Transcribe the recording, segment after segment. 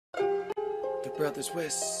The brothers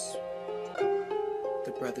Wisp.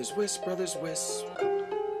 The brothers Wisp, brothers Wisp.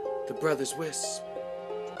 The brothers Wisp.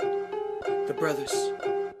 The brothers.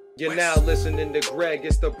 You're now listening to Greg.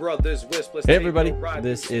 It's the Brothers Wisp. Hey everybody,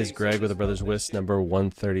 this is Greg with the Brothers Wisp number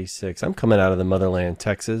 136. I'm coming out of the motherland,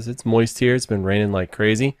 Texas. It's moist here. It's been raining like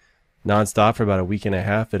crazy, nonstop for about a week and a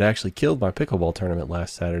half. It actually killed my pickleball tournament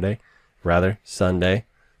last Sunday.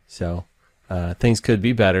 So things could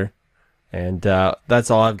be better, and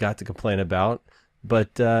that's all I've got to complain about.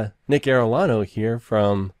 But Nick Arolano here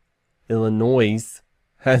from Illinois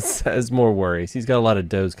has more worries. He's got a lot of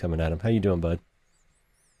does coming at him. How you doing, bud?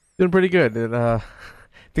 Doing pretty good.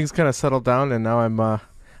 Things kind of settled down, and now I'm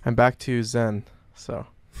back to Zen. So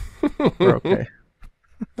we're okay.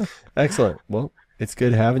 Excellent. Well, it's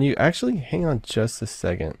good having you. Actually, hang on just a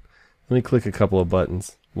second. Let me click a couple of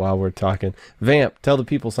buttons while we're talking. Vamp, tell the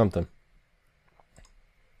people something.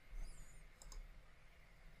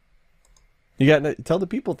 You got tell the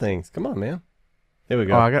people things. Come on, man. Here we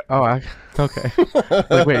go. Okay.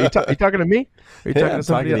 Like, wait, are you talking to me? Are you talking to I'm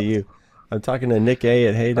somebody talking to else? you. I'm talking to Nick A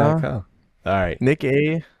at hey.com. All right. Nick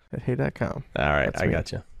A at hey.com. All right. That's I me. got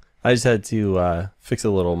you. I just had to fix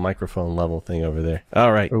a little microphone level thing over there.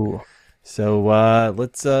 All right. Ooh. So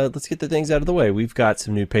let's get the things out of the way. We've got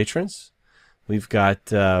some new patrons. We've got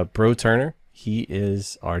Bro Turner. He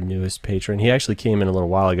is our newest patron. He actually came in a little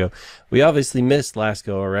while ago. We obviously missed last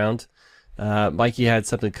go around. Mikey had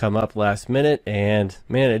something come up last minute, and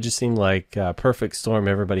man, it just seemed like a perfect storm.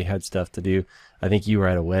 Everybody had stuff to do. I think you were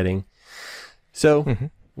at a wedding. So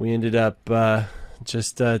we ended up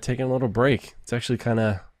just taking a little break. It's actually kind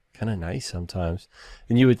of nice sometimes.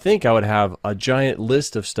 And you would think I would have a giant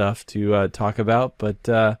list of stuff to talk about,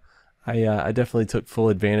 but I definitely took full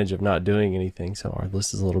advantage of not doing anything. So our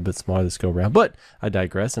list is a little bit smaller this go around. But I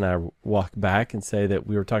digress, and I walk back and say that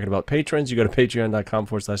we were talking about patrons. You go to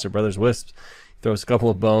patreon.com/brotherswisp. Throw us a couple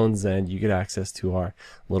of bones, and you get access to our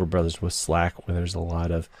Little Brothers Wisp Slack, where there's a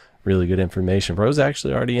lot of really good information. Bro's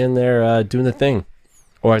actually already in there doing the thing,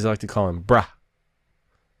 or as I like to call him, brah.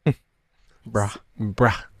 Brah.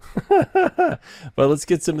 But let's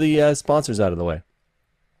get some of the sponsors out of the way.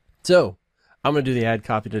 So I'm going to do the ad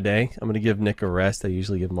copy today. I'm going to give Nick a rest. I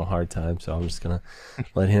usually give him a hard time, so I'm just going to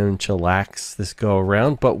let him chillax this go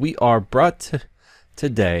around. But we are brought to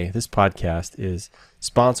today. This podcast is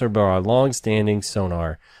sponsored by our long-standing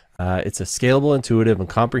Sonar. It's a scalable, intuitive, and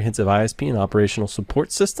comprehensive ISP and operational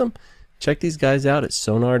support system. Check these guys out at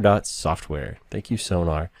sonar.software. Thank you,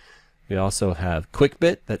 Sonar. We also have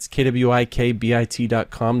QuickBit. That's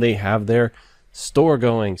KWIKBIT.com. They have their store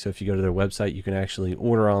going. So if you go to their website, you can actually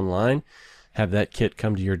order online, have that kit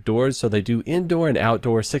come to your doors. So they do indoor and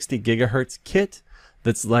outdoor 60 gigahertz kit.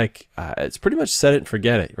 That's like, it's pretty much set it and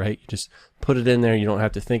forget it, right? You just put it in there. You don't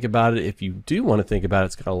have to think about it. If you do want to think about it,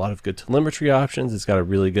 it's got a lot of good telemetry options. It's got a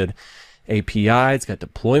really good API. It's got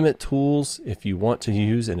deployment tools if you want to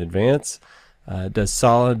use in advance. It does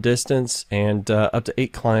solid distance and up to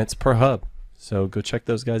 8 clients per hub. So go check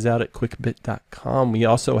those guys out at quickbit.com. We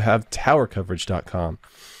also have towercoverage.com.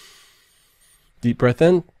 Deep breath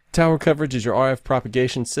in. Tower Coverage is your RF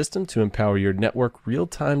propagation system to empower your network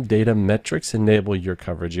real-time data metrics, enable your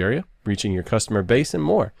coverage area, reaching your customer base, and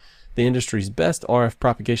more. The industry's best RF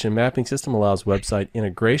propagation mapping system allows website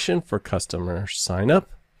integration for customer sign-up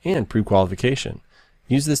and pre-qualification.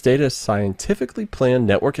 Use this data to scientifically plan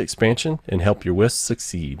network expansion and help your WISP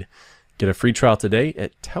succeed. Get a free trial today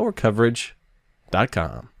at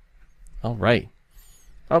towercoverage.com. All right.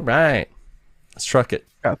 Let's truck it.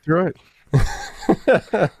 Got through it.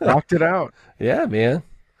 Rocked it out. Yeah, man.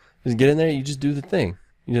 Just get in there. You just do the thing.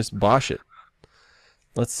 You just bosh it.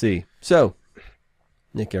 Let's see. So,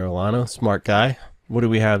 Nick Arolano, smart guy. What do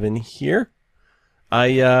we have in here?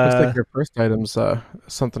 Looks like your first item's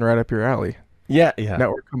something right up your alley. Yeah.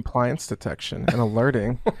 Network compliance detection and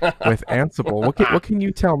alerting with Ansible. What can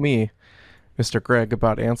you tell me, Mr. Greg,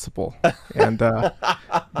 about Ansible and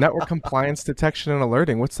network compliance detection and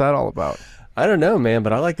alerting? What's that all about? I don't know, man,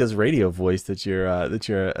 but I like this radio voice that you're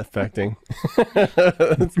affecting.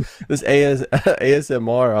 This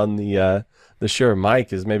ASMR on the Shure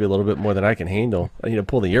mic is maybe a little bit more than I can handle. I need to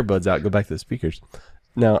pull the earbuds out, go back to the speakers.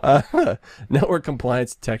 Now, network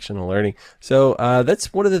compliance detection and alerting. So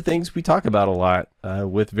that's one of the things we talk about a lot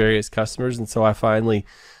with various customers, and so I finally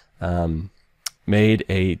made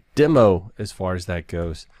a demo as far as that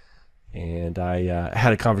goes. And I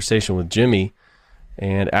had a conversation with Jimmy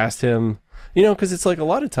and asked him, because it's like a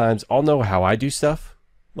lot of times I'll know how I do stuff,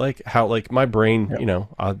 like how my brain,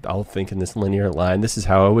 I'll think in this linear line. This is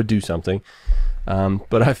how I would do something.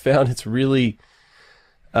 But I found it's really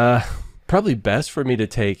probably best for me to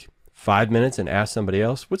take 5 minutes and ask somebody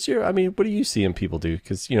else, what do you see in people do?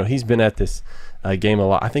 Because, he's been at this game a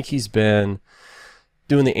lot. I think he's been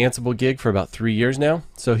doing the Ansible gig for about 3 years now.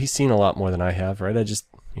 So he's seen a lot more than I have, right?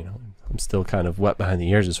 I'm still kind of wet behind the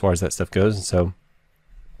ears as far as that stuff goes. And so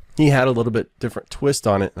he had a little bit different twist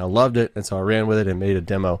on it, and I loved it. And so I ran with it and made a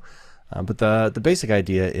demo. But the basic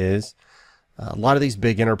idea is a lot of these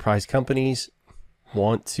big enterprise companies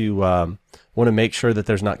want to make sure that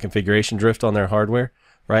there's not configuration drift on their hardware,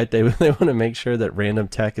 right? They want to make sure that random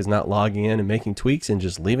tech is not logging in and making tweaks and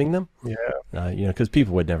just leaving them. Yeah. Because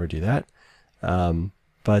people would never do that.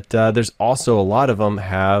 But there's also a lot of them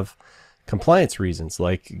have compliance reasons,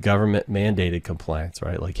 like government mandated compliance,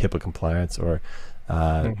 right? Like HIPAA compliance or,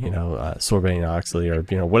 Sarbanes-Oxley or,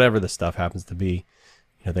 whatever the stuff happens to be.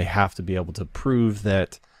 They have to be able to prove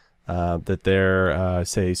that they're,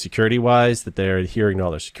 say, security-wise, that they're adhering to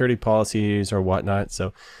all their security policies or whatnot.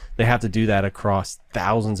 So they have to do that across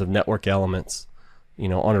thousands of network elements,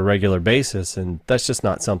 on a regular basis. And that's just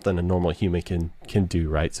not something a normal human can do,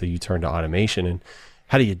 right? So you turn to automation. And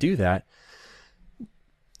how do you do that?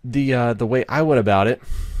 The way I went about it,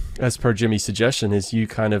 as per Jimmy's suggestion, is you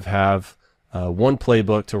kind of have one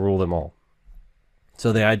playbook to rule them all.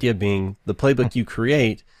 So the idea being the playbook you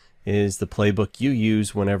create is the playbook you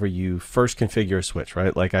use whenever you first configure a switch,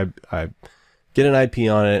 right? Like I get an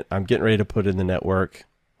IP on it, I'm getting ready to put it in the network,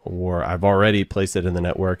 or I've already placed it in the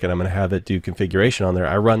network and I'm going to have it do configuration on there.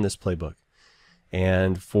 I run this playbook.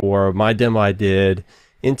 And for my demo, I did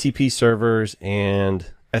NTP servers and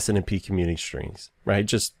SNMP community strings, right?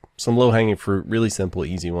 Just some low-hanging fruit, really simple,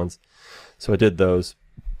 easy ones. So I did those.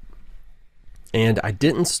 And I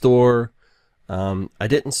didn't store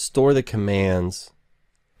the commands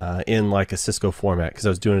in like a Cisco format because I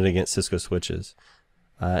was doing it against Cisco switches.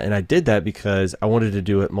 And I did that because I wanted to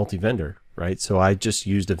do it multi-vendor, right? So I just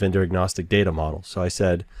used a vendor agnostic data model. So I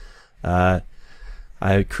said, I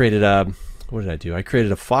created what did I do? I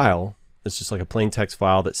created a file. It's just like a plain text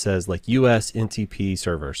file that says like US NTP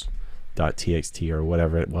servers.txt or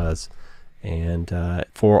whatever it was. And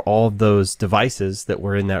for all of those devices that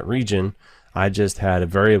were in that region, I just had a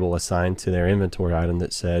variable assigned to their inventory item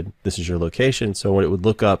that said, this is your location. So it would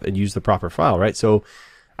look up and use the proper file, right? So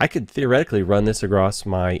I could theoretically run this across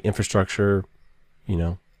my infrastructure,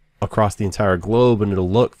 across the entire globe, and it'll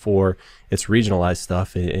look for its regionalized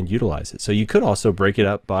stuff and utilize it. So you could also break it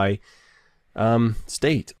up by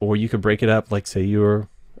state, or you could break it up like, say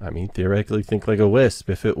theoretically think like a WISP.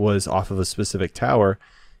 If it was off of a specific tower,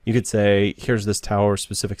 you could say, here's this tower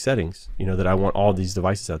specific settings, that I want all these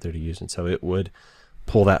devices out there to use. And so it would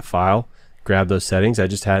pull that file, grab those settings. I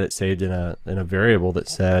just had it saved in a variable that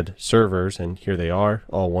said servers, and here they are,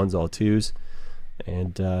 all ones, all twos,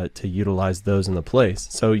 and to utilize those in the place.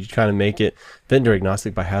 So you kind of make it vendor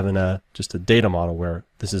agnostic by having just a data model where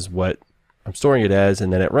this is what I'm storing it as,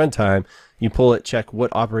 and then at runtime, you pull it, check what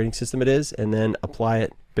operating system it is, and then apply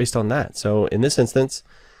it based on that. So in this instance,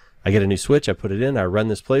 I get a new switch, I put it in, I run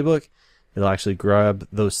this playbook, it'll actually grab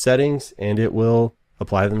those settings and it will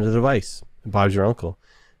apply them to the device. Bob's your uncle.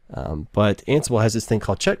 But Ansible has this thing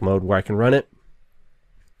called check mode where I can run it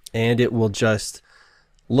and it will just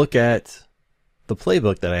look at the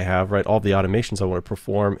playbook that I have, right? All the automations I want to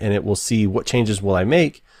perform, and it will see what changes will I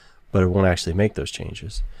make, but it won't actually make those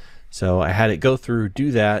changes. So I had it go through,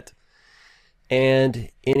 do that, and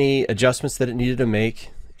any adjustments that it needed to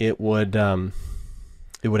make, it would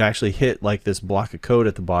actually hit like this block of code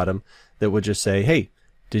at the bottom that would just say, hey,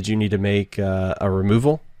 did you need to make a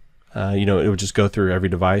removal? It would just go through every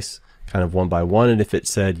device kind of one by one. And if it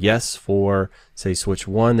said yes for, say, switch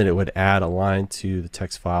 1, then it would add a line to the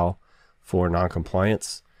text file for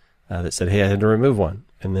non-compliance that said, hey, I had to remove one.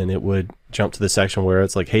 And then it would jump to the section where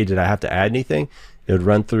it's like, hey, did I have to add anything? It would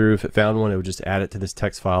run through. If it found one, it would just add it to this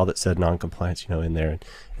text file that said non-compliance, in there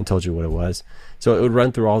and told you what it was. So it would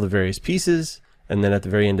run through all the various pieces. And then at the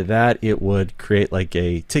very end of that, it would create like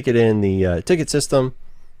a ticket in the ticket system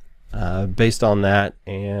based on that,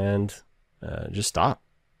 and just stop,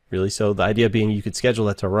 really. So the idea being you could schedule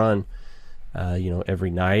that to run,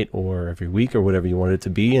 every night or every week or whatever you want it to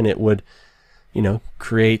be, and it would,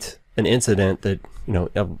 create an incident that,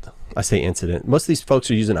 I say incident. Most of these folks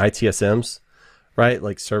are using ITSMs, right?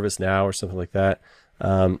 Like ServiceNow or something like that.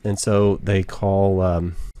 And so they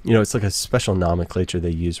call, it's like a special nomenclature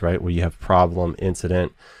they use, right? Where you have problem,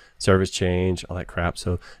 incident, service change, all that crap.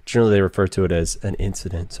 So generally they refer to it as an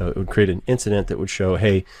incident. So it would create an incident that would show,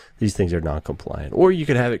 hey, these things are non-compliant. Or you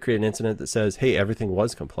could have it create an incident that says, hey, everything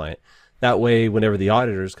was compliant. That way, whenever the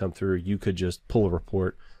auditors come through, you could just pull a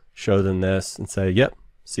report, show them this, and say, yep,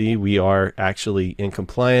 see, we are actually in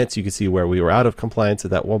compliance. You can see where we were out of compliance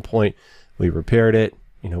at that one point. We repaired it.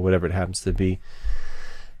 whatever it happens to be.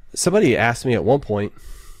 Somebody asked me at one point,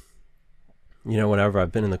 whenever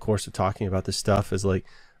I've been in the course of talking about this stuff, is like,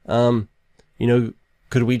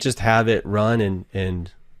 could we just have it run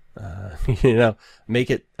and make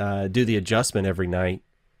it do the adjustment every night?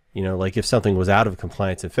 Like if something was out of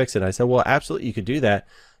compliance and fix it. I said, well, absolutely, you could do that.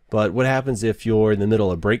 But what happens if you're in the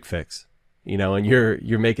middle of break fix, and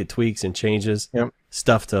you're making tweaks and changes,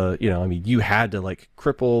 stuff to, you had to like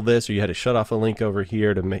cripple this, or you had to shut off a link over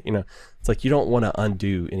here to make, it's like, you don't want to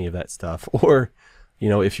undo any of that stuff. Or,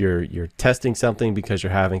 if you're testing something because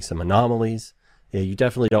you're having some anomalies, you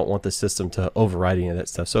definitely don't want the system to override any of that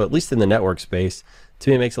stuff. So at least in the network space, to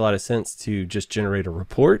me, it makes a lot of sense to just generate a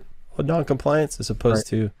report on non-compliance as opposed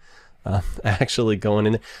to actually going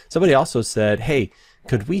in there. Somebody also said, hey,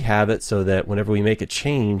 could we have it so that whenever we make a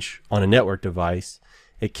change on a network device,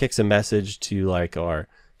 it kicks a message to like our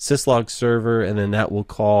syslog server, and then that will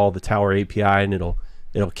call the Tower API, and it'll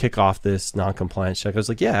kick off this non-compliance check. I was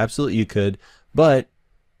like, yeah, absolutely, you could. But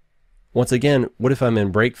once again, what if I'm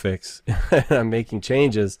in break fix and I'm making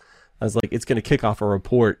changes? I was like, it's going to kick off a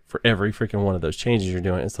report for every freaking one of those changes you're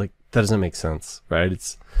doing. It's like, that doesn't make sense, right?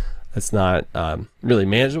 It's not really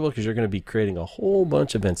manageable, because you're going to be creating a whole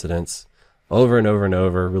bunch of incidents over and over and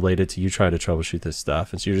over related to you trying to troubleshoot this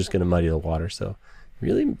stuff. And so you're just going to muddy the water. So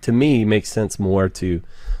really, to me, makes sense more to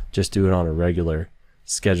just do it on a regular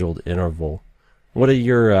scheduled interval. What are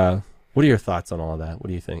your thoughts on all that? What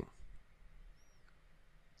do you think?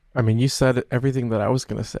 I mean, you said everything that I was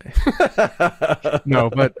going to say. No,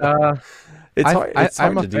 but it's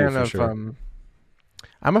hard to do for sure.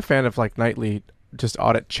 I'm a fan of like nightly just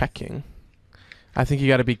audit checking. I think you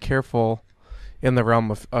got to be careful in the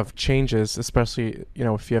realm of changes, especially,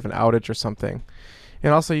 if you have an outage or something.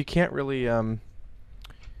 And also, you can't really,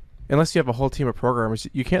 unless you have a whole team of programmers,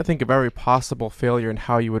 you can't think of every possible failure and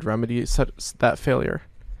how you would remedy that failure.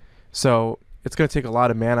 So it's going to take a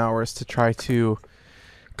lot of man hours to try to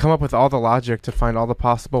come up with all the logic to find all the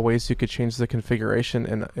possible ways you could change the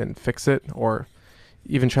configuration and fix it, or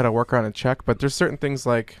even try to work around and check. But there's certain things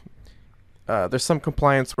like there's some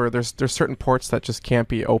compliance where there's certain ports that just can't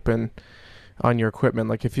be open on your equipment.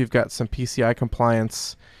 Like if you've got some PCI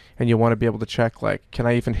compliance and you want to be able to check, like, can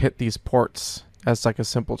I even hit these ports as like a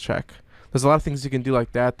simple check? There's a lot of things you can do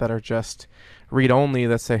like that are just read only,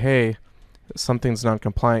 that say, hey, something's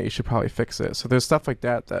non-compliant, you should probably fix it. So there's stuff like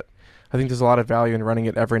that I think there's a lot of value in running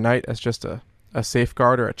it every night as just a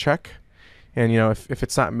safeguard or a check. And if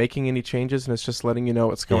it's not making any changes and it's just letting you know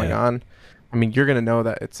what's going on, I mean, you're going to know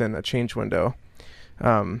that it's in a change window.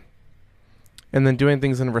 And then doing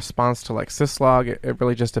things in response to like syslog, it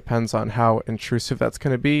really just depends on how intrusive that's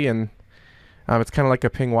going to be. And it's kind of like a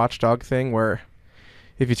ping watchdog thing, where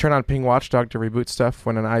if you turn on ping watchdog to reboot stuff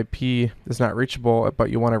when an IP is not reachable, but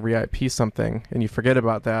you want to re-IP something and you forget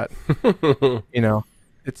about that,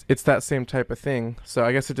 it's that same type of thing. So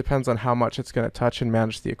I guess it depends on how much it's going to touch and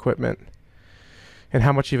manage the equipment and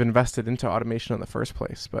how much you've invested into automation in the first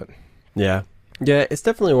place. But yeah, it's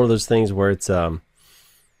definitely one of those things where it's a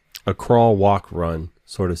crawl, walk, run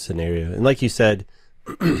sort of scenario. And like you said,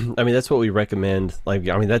 I mean, that's what we recommend.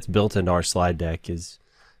 That's built into our slide deck, is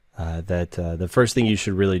that the first thing you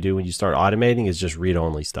should really do when you start automating is just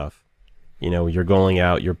read-only stuff. You're going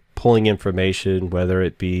out, you're pulling information, whether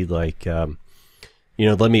it be like,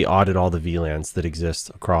 let me audit all the VLANs that exist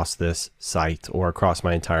across this site or across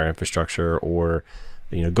my entire infrastructure, or,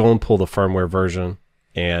 go and pull the firmware version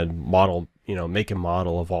and model, make a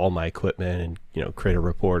model of all my equipment and, create a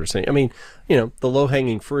report or something. I mean, the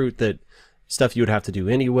low-hanging fruit, that stuff you would have to do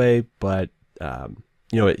anyway, but,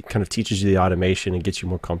 it kind of teaches you the automation and gets you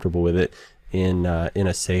more comfortable with it in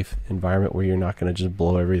a safe environment where you're not going to just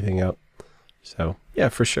blow everything up. So, yeah,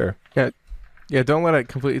 for sure. Yeah, don't let it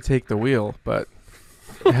completely take the wheel, but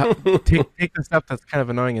take the stuff that's kind of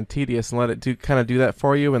annoying and tedious and let it do that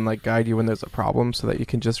for you, and like guide you when there's a problem so that you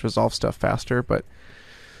can just resolve stuff faster. But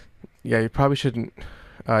yeah, you probably shouldn't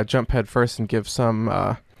jump head first and give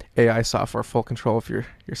some AI software full control of your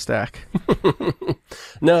stack.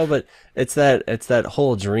 No, but it's that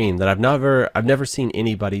whole dream that I've never seen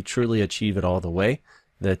anybody truly achieve it all the way.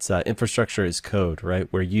 That's infrastructure as code, right?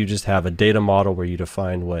 Where you just have a data model where you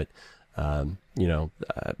define what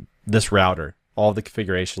this router, all the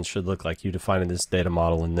configurations should look like. You define in this data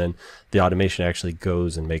model, and then the automation actually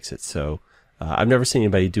goes and makes it so. I've never seen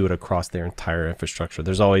anybody do it across their entire infrastructure.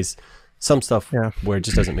 There's always some stuff where it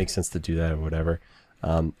just doesn't make sense to do that or whatever.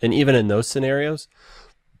 And even in those scenarios,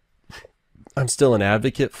 I'm still an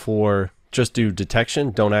advocate for just do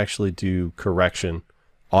detection, don't actually do correction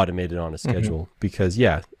automated on a schedule. Because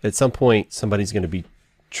at some point somebody's going to be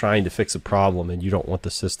trying to fix a problem and you don't want the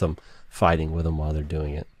system fighting with them while they're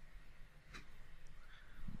doing it.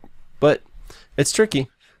 But it's tricky.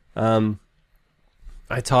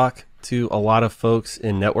 I talk to a lot of folks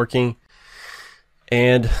in networking,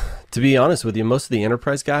 and to be honest with you, most of the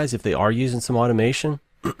enterprise guys, if they are using some automation,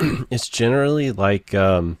 it's generally like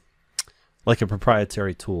a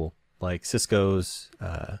proprietary tool, like Cisco's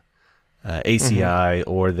ACI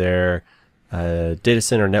or their data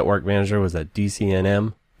center network manager was that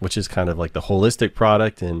DCNM, which is kind of like the holistic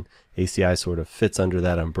product, and ACI sort of fits under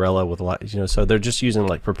that umbrella with a lot, so they're just using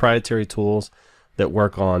like proprietary tools that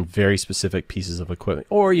work on very specific pieces of equipment.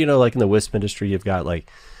 Or, like in the WISP industry, you've got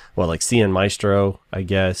like CN Maestro, I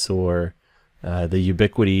guess, or the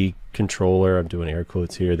Ubiquity controller, I'm doing air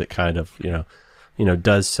quotes here, that kind of,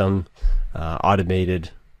 does some automated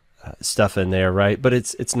stuff in there, right? But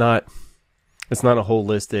it's not a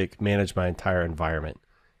holistic, manage my entire environment,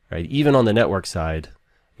 right? Even on the network side,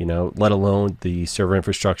 let alone the server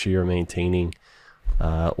infrastructure you're maintaining,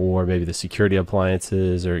 or maybe the security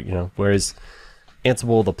appliances, or, whereas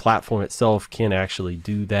Ansible, the platform itself, can actually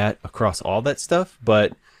do that across all that stuff,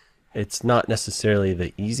 but it's not necessarily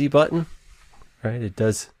the easy button, right? It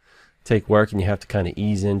does take work and you have to kind of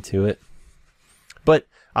ease into it. But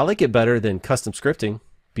I like it better than custom scripting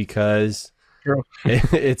because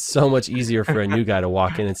it's so much easier for a new guy to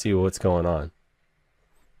walk in and see what's going on.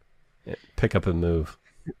 Pick up and move.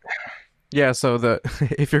 Yeah, so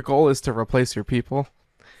if your goal is to replace your people,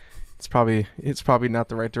 it's probably not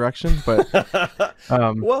the right direction, but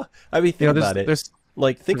well, I mean, think about it.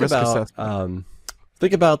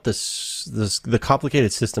 Think about the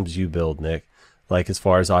complicated systems you build, Nick, like as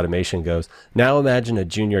far as automation goes. Now imagine a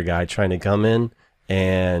junior guy trying to come in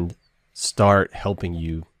and start helping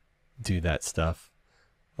you do that stuff.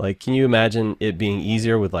 Like, can you imagine it being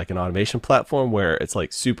easier with like an automation platform where it's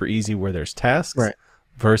like super easy, where there's tasks, right,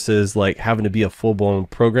 versus like having to be a full-blown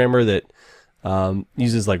programmer that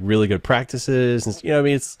uses like really good practices, and I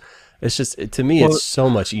mean, it's just, to me, it's so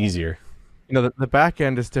much easier. The back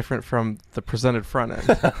end is different from the presented front end.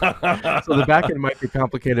 So the back end might be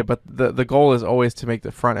complicated, but the goal is always to make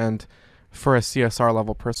the front end for a CSR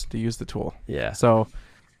level person to use the tool. Yeah. So,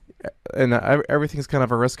 and everything's kind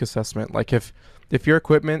of a risk assessment. Like if your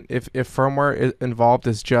equipment, if firmware involved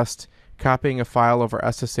is just copying a file over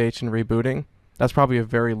SSH and rebooting, that's probably a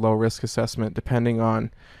very low risk assessment, depending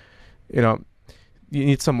on, you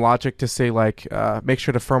need some logic to say, like, make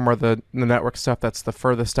sure to firmware the network stuff that's the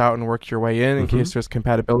furthest out and work your way in case there's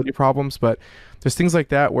compatibility problems. But there's things like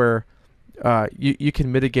that where you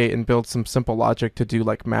can mitigate and build some simple logic to do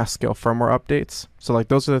like mass scale firmware updates. So like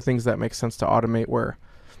those are the things that make sense to automate, where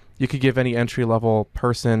you could give any entry level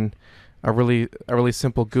person a really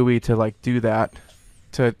simple GUI to like do that,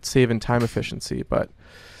 to save in time efficiency. But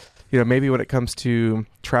maybe when it comes to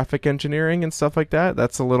traffic engineering and stuff like that,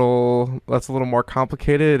 that's a little more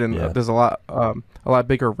complicated, and there's a lot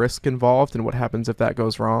bigger risk involved in what happens if that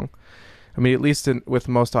goes wrong. I mean, at least with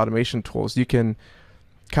most automation tools, you can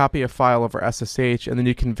copy a file over SSH, and then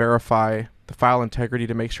you can verify the file integrity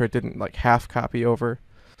to make sure it didn't like half copy over.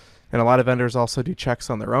 And a lot of vendors also do checks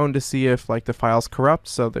on their own to see if like the file's corrupt.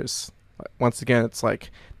 So there's, once again, it's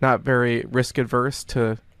like not very risk adverse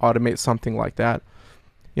to automate something like that.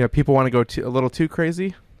 People want to go a little too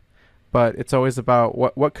crazy, but it's always about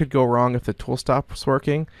what could go wrong if the tool stops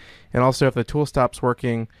working. And also, if the tool stops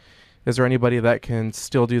working, is there anybody that can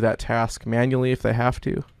still do that task manually if they have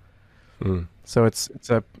to? So I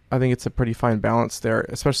think it's a pretty fine balance there,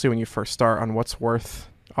 especially when you first start, on what's worth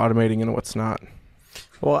automating and what's not.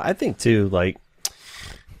 Well, I think too, like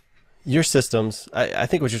your systems, I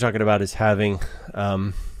think what you're talking about is having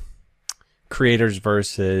creators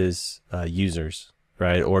versus users,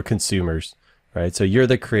 right? Or consumers, right? So you're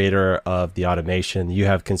the creator of the automation. You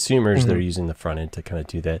have consumers that are using the front end to kind of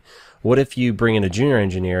do that. What if you bring in a junior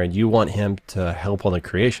engineer and you want him to help on the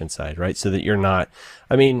creation side, right? So that you're not,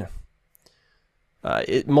 I mean,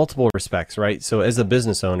 multiple respects, right? So as a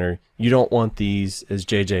business owner, you don't want these, as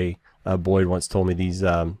JJ Boyd once told me, these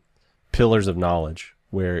pillars of knowledge,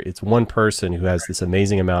 where it's one person who has this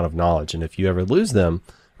amazing amount of knowledge. And if you ever lose them,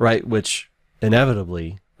 right, which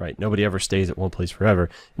inevitably, right, nobody ever stays at one place forever,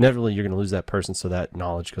 inevitably you're going to lose that person, so that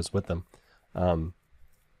knowledge goes with them.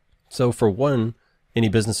 So for one, any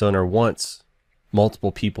business owner wants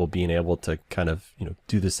multiple people being able to kind of,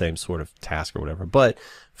 do the same sort of task or whatever. But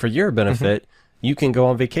for your benefit, you can go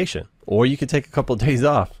on vacation, or you could take a couple of days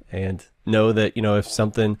off and know that, if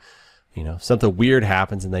something weird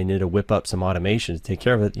happens and they need to whip up some automation to take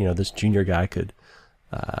care of it, this junior guy could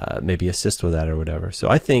maybe assist with that or whatever. So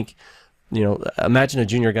I think, imagine a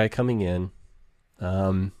junior guy coming in,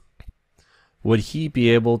 would he be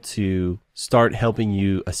able to start helping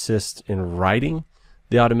you assist in writing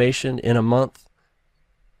the automation in a month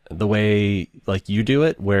the way like you do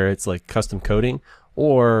it, where it's like custom coding?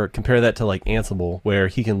 Or compare that to like Ansible, where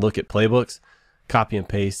he can look at playbooks, copy and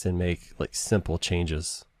paste, and make like simple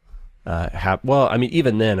changes. Well, I mean,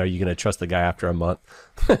 even then, are you going to trust the guy after a month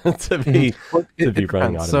to be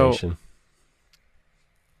running automation?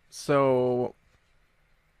 So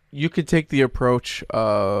you could take the approach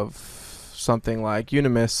of something like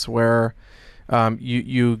Unimis, where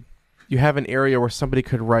you have an area where somebody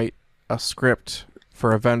could write a script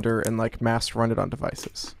for a vendor and like mass run it on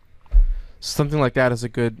devices. Something like that is a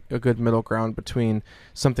good middle ground between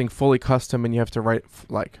something fully custom and you have to write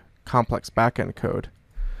like complex backend code.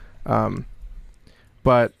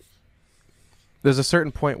 But there's a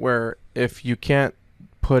certain point where if you can't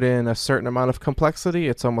put in a certain amount of complexity,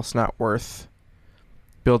 it's almost not worth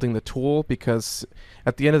building the tool, because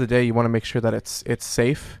at the end of the day, you want to make sure that it's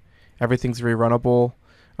safe, everything's rerunnable.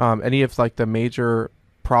 Any of like the major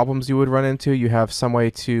problems you would run into, you have some way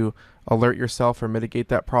to alert yourself or mitigate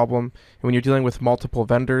that problem. And when you're dealing with multiple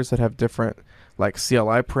vendors that have different like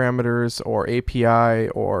CLI parameters or API,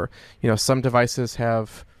 or some devices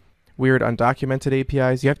have weird undocumented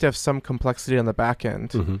APIs, you have to have some complexity on the back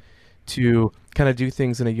end to kind of do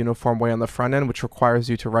things in a uniform way on the front end, which requires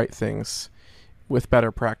you to write things with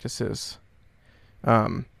better practices.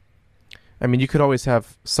 I mean, you could always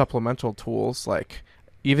have supplemental tools, like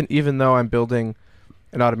even though I'm building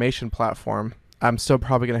an automation platform, I'm still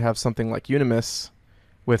probably going to have something like Unimis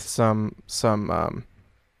with some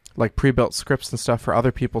like pre-built scripts and stuff for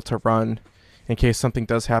other people to run in case something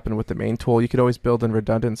does happen with the main tool. You could always build in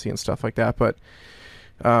redundancy and stuff like that, but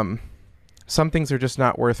some things are just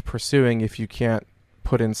not worth pursuing if you can't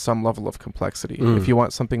put in some level of complexity. If you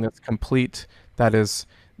want something that's complete, that is,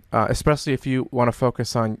 especially if you want to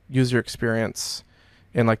focus on user experience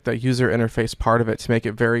and like the user interface part of it, to make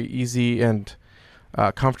it very easy and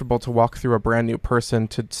comfortable to walk through a brand new person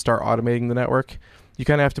to start automating the network, you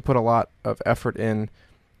kind of have to put a lot of effort in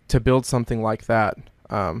to build something like that.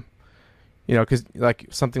 Because like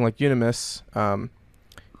something like Unimis,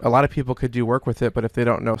 a lot of people could do work with it, but if they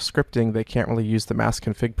don't know scripting, they can't really use the mass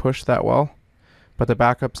config push that well. But the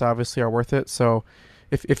backups obviously are worth it. So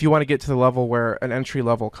if you want to get to the level where an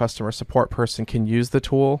entry-level customer support person can use the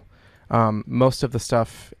tool, most of the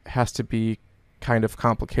stuff has to be kind of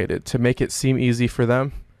complicated to make it seem easy for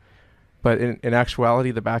them. But in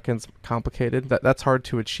actuality, the backend's complicated. That's hard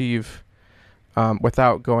to achieve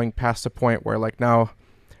without going past a point where like now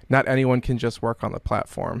not anyone can just work on the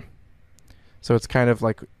platform. So it's kind of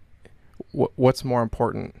like what's more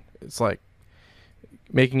important? It's like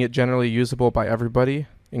making it generally usable by everybody,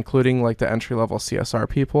 including like the entry-level CSR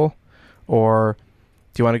people, or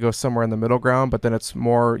do you want to go somewhere in the middle ground, but then it's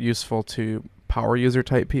more useful to power user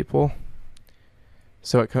type people?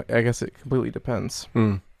 So I guess it completely depends.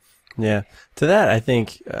 Yeah. To that, I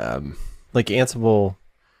think like Ansible,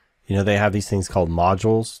 they have these things called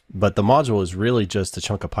modules, but the module is really just a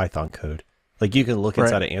chunk of Python code. Like you can look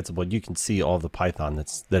inside of Ansible, and you can see all the Python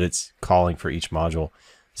that it's calling for each module.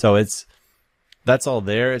 So that's all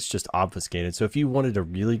there. It's just obfuscated. So if you wanted to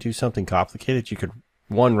really do something complicated, you could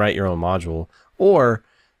write your own module, or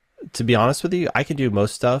to be honest with you, I can do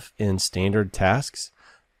most stuff in standard tasks.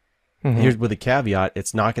 Here's with a caveat: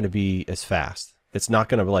 it's not going to be as fast. It's not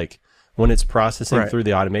going to like when it's processing through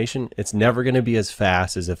the automation, it's never going to be as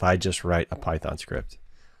fast as if I just write a Python script.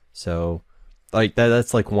 So like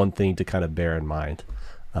that's like one thing to kind of bear in mind.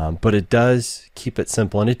 But it does keep it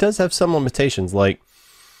simple, and it does have some limitations. Like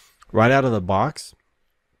right out of the box,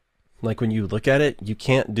 like when you look at it, you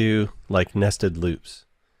can't do like nested loops.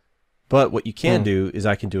 But what you can do is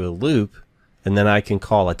I can do a loop, and then I can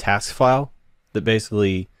call a task file that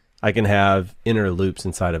basically I can have inner loops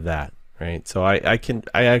inside of that, right? So I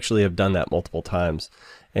actually have done that multiple times,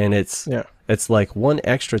 and it's like one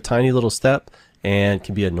extra tiny little step, and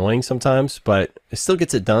can be annoying sometimes, but it still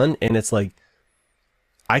gets it done. And it's like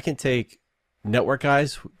I can take network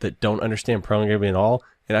guys that don't understand programming at all,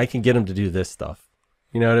 and I can get them to do this stuff.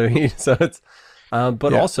 You know what I mean? So it's,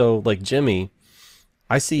 but also like Jimmy,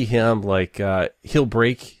 I see him like he'll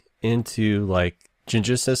break into like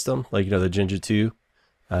Jinja system, like the Jinja 2.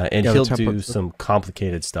 And he'll do some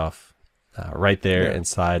complicated stuff right there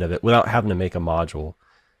inside of it without having to make a module.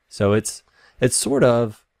 So it's sort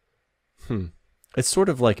of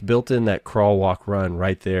like built in that crawl, walk, run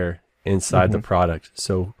right there inside the product.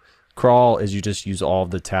 So crawl is you just use all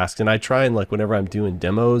of the tasks, and I try and like whenever I'm doing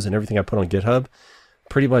demos and everything I put on GitHub,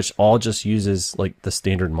 pretty much all just uses like the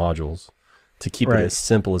standard modules to keep it as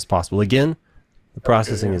simple as possible. Again, the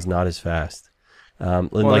processing is not as fast.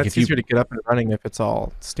 And Well, like it's if you easier to get up and running if it's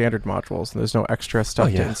all standard modules and there's no extra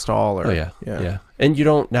stuff to install. Or, yeah. And you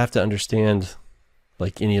don't have to understand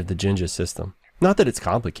like any of the Jinja system. Not that it's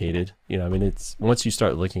complicated, you know. I mean, it's once you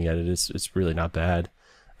start looking at it, it's really not bad.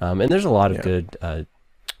 And there's a lot of good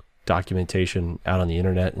documentation out on the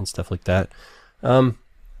internet and stuff like that. Some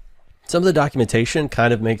of the documentation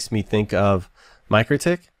kind of makes me think of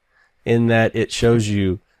MikroTik in that it shows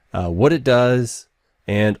you what it does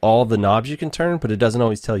and all the knobs you can turn, but it doesn't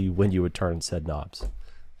always tell you when you would turn said knobs.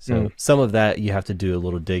 So some of that you have to do a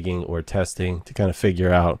little digging or testing to kind of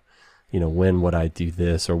figure out, you know, when would I do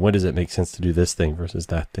this, or when does it make sense to do this thing versus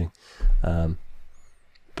that thing.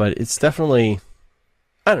 But it's definitely,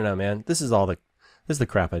 I don't know, man. This is the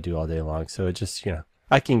crap I do all day long. So it just, you know,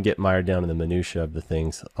 I can get mired down in the minutia of the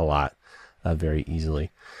things a lot, very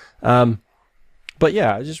easily. But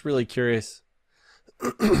yeah, I was just really curious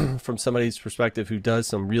from somebody's perspective who does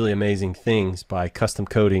some really amazing things by custom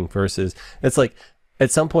coding versus, it's like at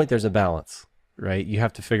some point there's a balance, right? You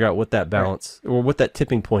have to figure out what that balance or what that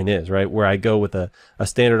tipping point is, right? Where I go with a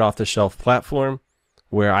standard off the shelf platform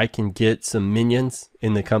where I can get some minions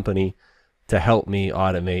in the company to help me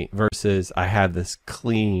automate versus I have this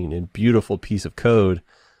clean and beautiful piece of code,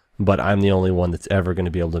 but I'm the only one that's ever going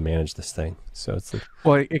to be able to manage this thing. So it's like,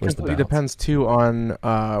 well, it completely depends too on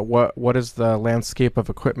what is the landscape of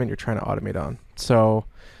equipment you're trying to automate on. So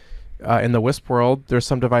in the Wisp world, there's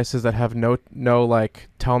some devices that have no like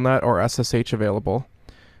Telnet or SSH available.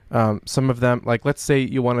 Some of them, like let's say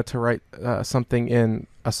you wanted to write something in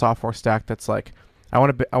a software stack that's like, I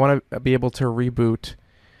want to be able to reboot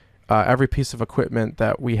every piece of equipment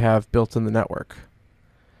that we have built in the network.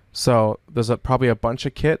 So there's probably a bunch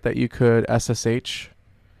of kit that you could SSH,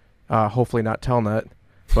 hopefully not Telnet,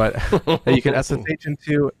 but that you can SSH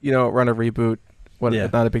into, you know, run a reboot.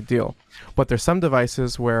 Not a big deal. But there's some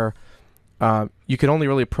devices where you can only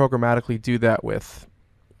really programmatically do that with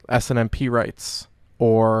SNMP writes,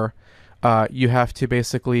 or you have to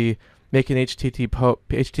basically make an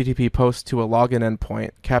HTTP post to a login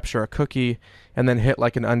endpoint, capture a cookie, and then hit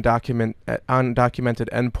like an undocumented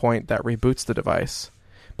endpoint that reboots the device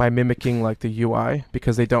by mimicking like the UI,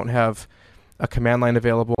 because they don't have a command line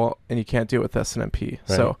available and you can't do it with SNMP. Right.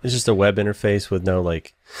 So it's just a web interface with no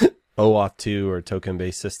like OAuth 2 or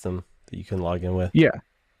token-based system that you can log in with. Yeah.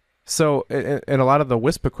 So in a lot of the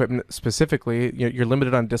Wisp equipment specifically, you're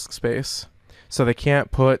limited on disk space. So they can't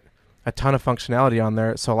put a ton of functionality on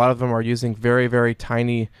there. So a lot of them are using very, very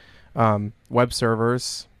tiny web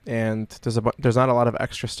servers, and there's not a lot of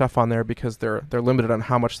extra stuff on there because they're limited on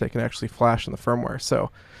how much they can actually flash in the firmware. So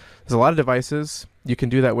there's a lot of devices you can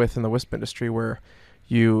do that with in the Wisp industry where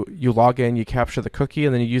you log in, you capture the cookie,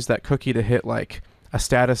 and then you use that cookie to hit like a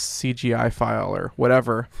status CGI file or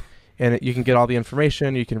whatever, and you can get all the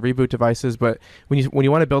information. You can reboot devices, but when you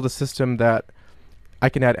want to build a system that I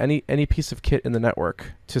can add any piece of kit in the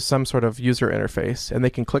network to some sort of user interface, and they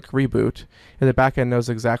can click reboot, and the backend knows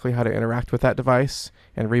exactly how to interact with that device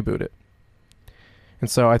and reboot it. And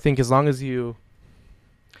so I think as long as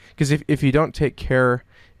because if you don't take care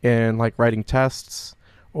in like writing tests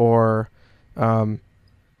or documenting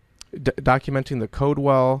the code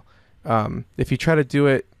well, if you try to do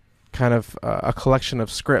it kind of a collection of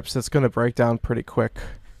scripts, it's going to break down pretty quick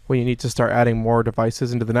when you need to start adding more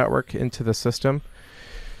devices into the network, into the system.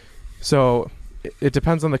 So it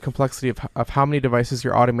depends on the complexity of how many devices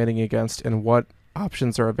you're automating against and what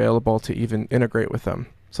options are available to even integrate with them.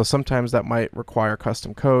 So sometimes that might require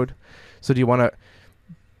custom code. So do you want to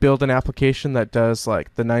build an application that does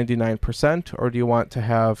like the 99%, or do you want to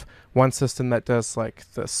have one system that does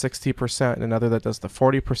like the 60% and another that does the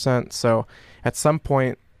 40%? So at some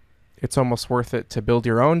point, it's almost worth it to build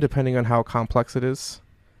your own, depending on how complex it is,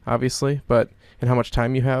 obviously, and how much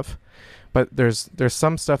time you have. But there's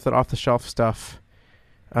some stuff that off-the-shelf stuff,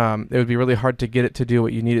 it would be really hard to get it to do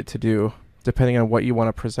what you need it to do, depending on what you want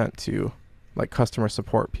to present to like customer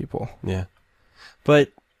support people. Yeah.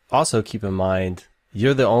 But also keep in mind,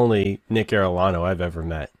 you're the only Nick Arellano I've ever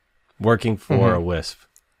met working for a Wisp.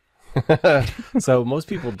 So most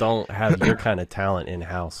people don't have your kind of talent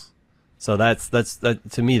in-house. So that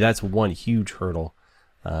to me, that's one huge hurdle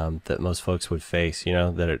that most folks would face, you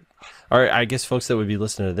know, or I guess folks that would be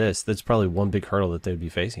listening to this, that's probably one big hurdle that they would be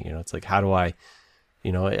facing. You know, it's like, how do I,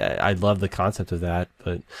 you know, I love the concept of that,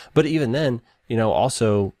 but even then, you know,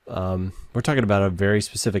 also, we're talking about a very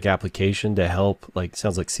specific application to help, like,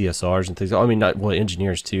 sounds like CSRs and things. I mean,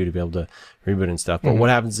 engineers too, to be able to reboot and stuff. But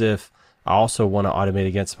what happens if I also want to automate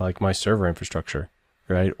against like my server infrastructure,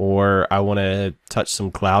 right? Or I want to touch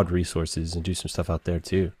some cloud resources and do some stuff out there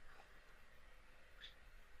too.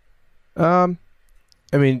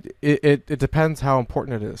 I mean, it depends how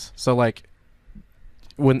important it is. So like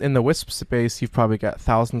when in the WISP space, you've probably got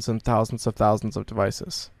thousands and thousands of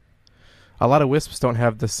devices. A lot of WISPs don't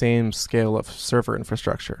have the same scale of server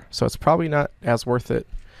infrastructure, so it's probably not as worth it.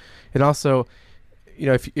 And also, you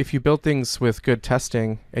know, if you build things with good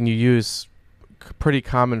testing and you use pretty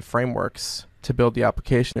common frameworks to build the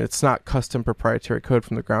application, it's not custom proprietary code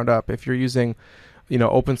from the ground up. If you're using, you know,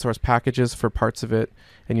 open source packages for parts of it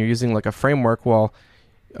and you're using like a framework, well,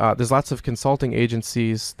 there's lots of consulting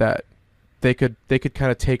agencies that they could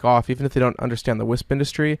kind of take off, even if they don't understand the WISP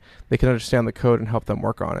industry, they can understand the code and help them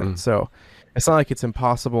work on it. So it's not like it's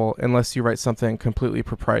impossible unless you write something completely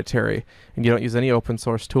proprietary and you don't use any open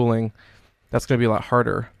source tooling. That's going to be a lot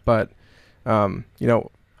harder. But you know,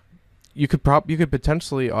 you could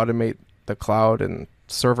potentially automate the cloud and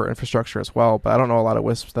server infrastructure as well. But I don't know a lot of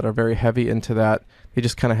WISPs that are very heavy into that. They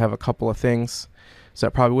just kind of have a couple of things, so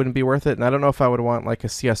that probably wouldn't be worth it. And I don't know if I would want like a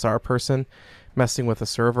CSR person messing with a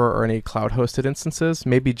server or any cloud hosted instances.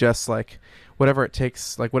 Maybe just like whatever it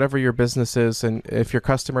takes, like whatever your business is, and if your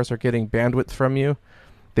customers are getting bandwidth from you,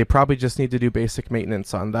 they probably just need to do basic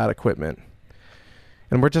maintenance on that equipment.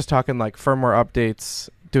 And we're just talking like firmware updates,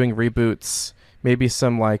 doing reboots, maybe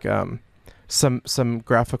some like some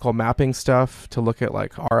graphical mapping stuff to look at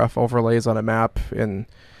like RF overlays on a map, and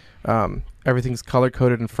everything's color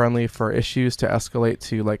coded and friendly for issues to escalate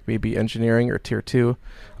to like maybe engineering or tier 2.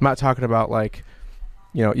 I'm not talking about like,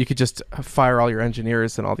 you know, you could just fire all your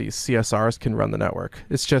engineers and all these CSRs can run the network.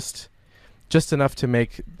 It's just enough to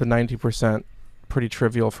make the 90% pretty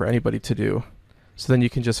trivial for anybody to do. So then you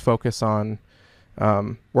can just focus on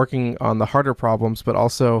working on the harder problems, but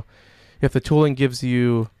also if the tooling gives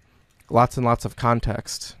you lots and lots of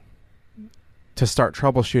context to start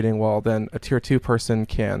troubleshooting, well, then a tier 2 person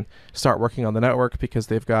can start working on the network because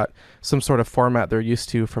they've got some sort of format they're used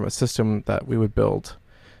to from a system that we would build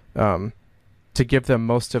to give them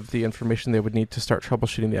most of the information they would need to start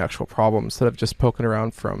troubleshooting the actual problem instead of just poking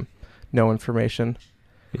around from no information.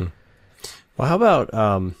 Well, how about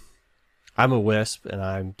I'm a WISP and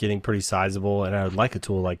I'm getting pretty sizable and I would like a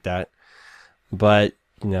tool like that, but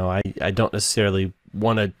you know, I don't necessarily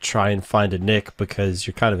want to try and find a Nick because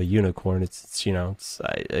you're kind of a unicorn. It's you know,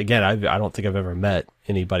 I don't think I've ever met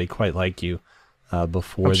anybody quite like you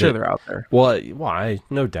before. I'm sure they're out there. Well,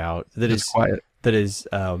 no doubt that is quiet. That is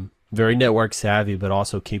very network savvy, but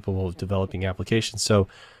also capable of developing applications. So,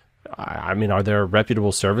 I mean, are there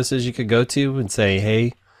reputable services you could go to and say,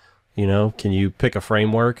 hey, you know, can you pick a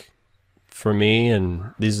framework for me,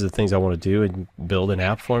 and these are the things I want to do, and build an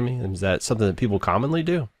app for me? And is that something that people commonly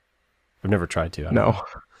do? I've never tried to. No.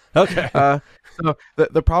 Okay. So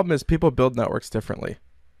the problem is people build networks differently.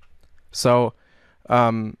 So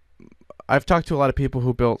I've talked to a lot of people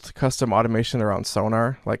who built custom automation around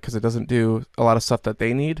Sonar, like because it doesn't do a lot of stuff that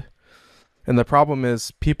they need. And the problem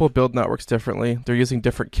is people build networks differently. They're using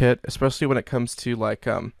different kit, especially when it comes to like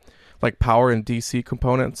power and DC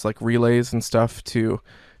components, like relays and stuff to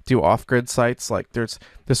do off-grid sites. Like there's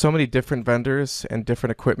so many different vendors and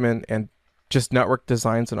different equipment and just network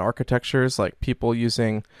designs and architectures, like people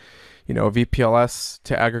using, you know, VPLS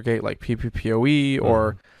to aggregate like PPPoE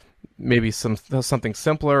or maybe something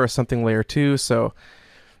simpler or something layer 2. So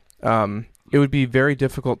it would be very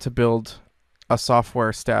difficult to build a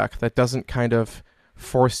software stack that doesn't kind of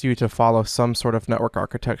force you to follow some sort of network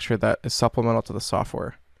architecture that is supplemental to the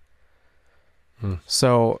software.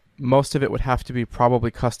 So most of it would have to be probably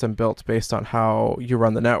custom built based on how you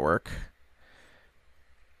run the network.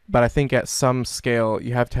 But I think at some scale,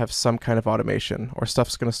 you have to have some kind of automation or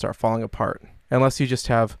stuff's going to start falling apart unless you just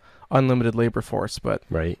have unlimited labor force. But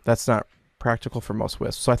that's not practical for most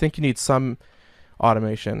WISPs. So I think you need some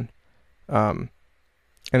automation. And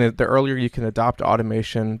the earlier you can adopt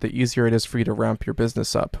automation, the easier it is for you to ramp your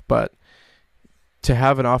business up. But to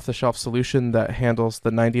have an off-the-shelf solution that handles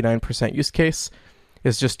the 99% use case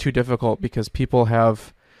is just too difficult because people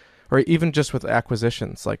have, or even just with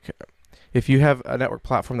acquisitions, like if you have a network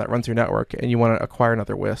platform that runs your network and you want to acquire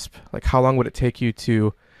another WISP, like how long would it take you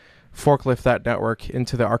to forklift that network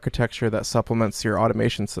into the architecture that supplements your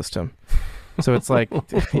automation system? So it's like,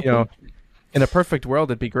 you know, in a perfect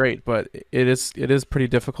world, it'd be great, but it is pretty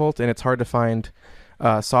difficult, and it's hard to find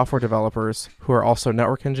software developers who are also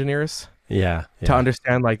network engineers. Yeah. To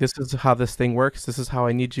understand, like, this is how this thing works. This is how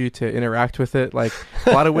I need you to interact with it. Like,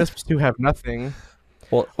 a lot of WISPs who have nothing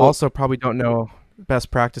also probably don't know best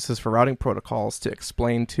practices for routing protocols to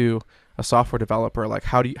explain to a software developer, like,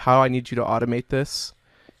 how I need you to automate this,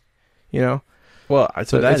 you know? Well,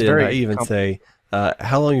 so that is, I even say,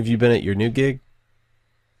 how long have you been at your new gig?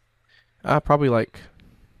 Probably like,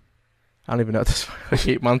 I don't even know, this like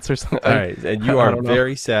 8 months or something. All right, and you I are don't know.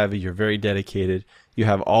 very savvy. You're very dedicated. You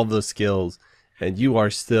have all those skills, and you are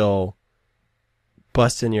still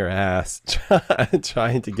busting your ass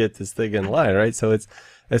trying to get this thing in line, right? So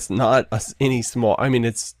it's not any small. I mean,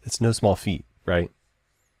 it's no small feat, right?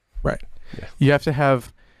 Right. Yeah. You have to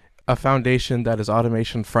have a foundation that is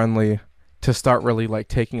automation friendly to start really like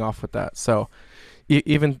taking off with that. So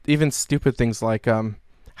even stupid things like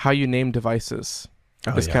how you name devices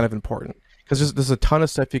is kind of important, because there's a ton of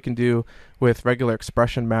stuff you can do with regular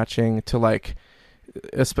expression matching to like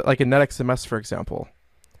in NetXMS, for example.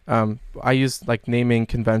 I use like naming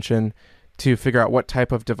convention to figure out what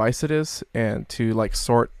type of device it is and to like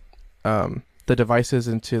sort the devices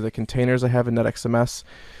into the containers I have in NetXMS.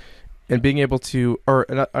 And being able to, or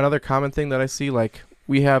another common thing that I see, like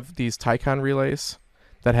we have these Tycon relays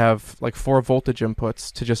that have like 4 voltage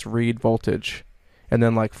inputs to just read voltage, and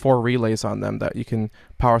then like 4 relays on them that you can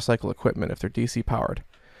power cycle equipment if they're DC powered.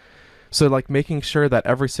 So like making sure that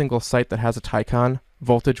every single site that has a Tycon,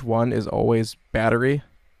 voltage 1 is always battery,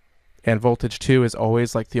 and voltage 2 is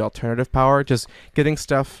always like the alternative power. Just getting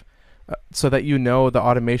stuff so that the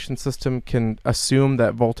automation system can assume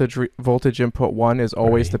that voltage input 1 is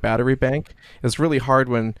always the battery bank is really hard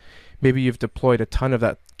when maybe you've deployed a ton of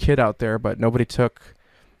that kit out there, but nobody took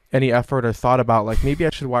any effort or thought about like, maybe I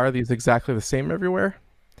should wire these exactly the same everywhere.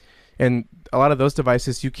 And a lot of those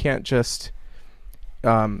devices, you can't just,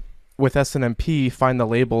 with SNMP, find the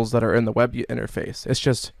labels that are in the web interface. It's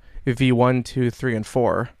just V1, 2, 3, and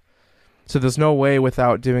 4. So there's no way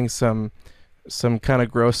without doing some kind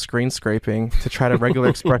of gross screen scraping to try to regular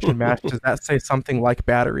expression match. Does that say something like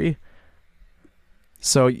battery?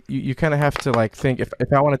 So you kind of have to like think, if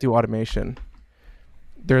I want to do automation,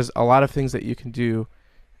 there's a lot of things that you can do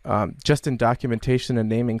just in documentation and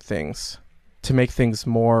naming things to make things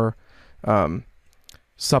more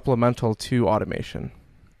supplemental to automation.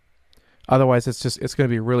 Otherwise, it's going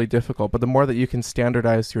to be really difficult. But the more that you can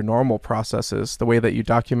standardize your normal processes, the way that you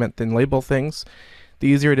document and label things, the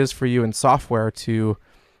easier it is for you in software to,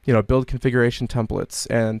 build configuration templates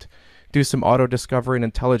and do some auto discovery and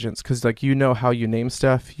intelligence. Because like how you name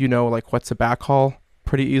stuff, like what's a backhaul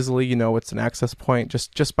pretty easily. What's an access point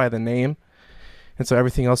just by the name, and so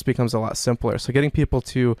everything else becomes a lot simpler. So getting people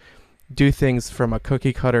to do things from a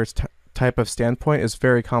cookie cutter type of standpoint is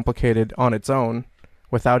very complicated on its own,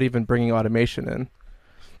 without even bringing automation in.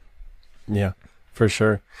 Yeah, for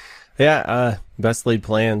sure. Yeah, best laid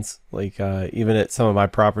plans. Like even at some of my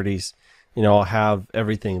properties, I'll have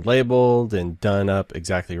everything labeled and done up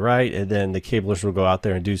exactly right, and then the cablers will go out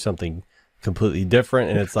there and do something completely different,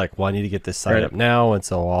 and it's like, well, I need to get this site up now, and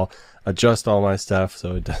so I'll adjust all my stuff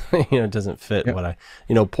so it it doesn't fit what I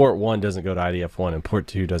port 1 doesn't go to IDF1 and port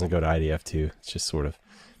 2 doesn't go to IDF2. It's just sort of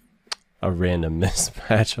a random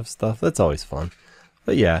mismatch of stuff. That's always fun.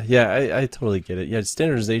 But yeah, I totally get it. Yeah,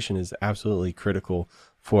 standardization is absolutely critical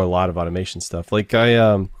for a lot of automation stuff. Like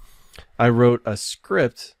I wrote a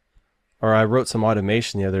script, or I wrote some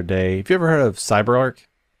automation the other day. Have you ever heard of CyberArk?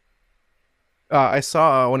 I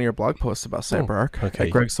saw one of your blog posts about CyberArk at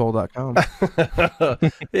gregsoul.com.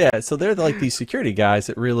 Yeah, so they're like these security guys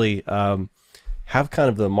that really have kind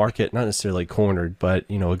of the market, not necessarily cornered, but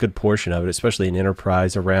a good portion of it, especially in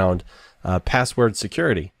enterprise, around password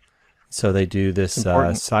security. So they do this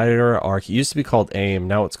CyberArk. It used to be called AIM.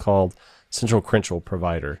 Now it's called Central Credential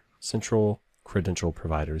Provider. Central Credential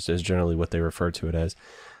Providers is generally what they refer to it as.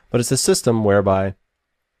 But it's a system whereby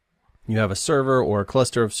you have a server or a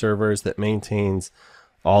cluster of servers that maintains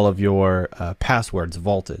all of your passwords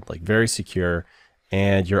vaulted, like very secure,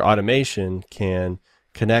 and your automation can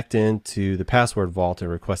connect into the password vault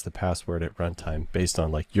and request the password at runtime based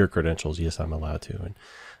on like your credentials. Yes, I'm allowed to,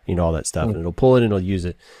 and all that stuff. And it'll pull it and it'll use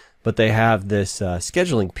it. But they have this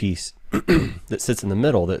scheduling piece that sits in the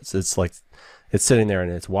middle. It's sitting there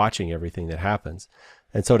and it's watching everything that happens.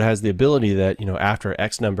 And so it has the ability that, after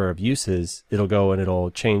X number of uses, it'll go and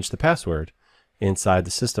it'll change the password inside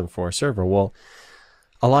the system for a server. Well,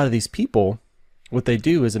 a lot of these people, what they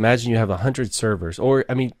do is, imagine you have 100 servers, or,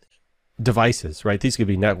 devices, right? These could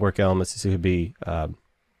be network elements. These could be,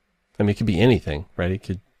 it could be anything, right? It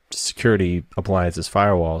could security appliances,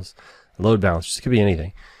 firewalls, load balancers. It could be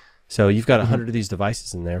anything. So you've got 100 of these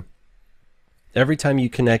devices in there. Every time you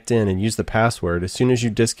connect in and use the password, as soon as you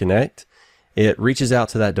disconnect, it reaches out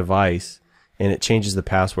to that device and it changes the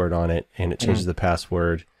password on it, and it changes the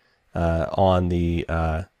password on the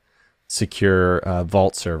secure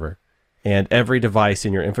vault server. And every device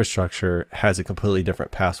in your infrastructure has a completely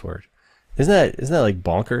different password. Isn't that like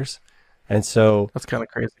bonkers? And so that's kind of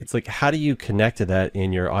crazy. It's like, how do you connect to that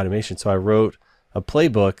in your automation? So I wrote a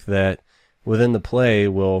playbook that within the play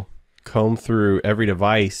will comb through every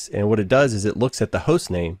device, and what it does is it looks at the host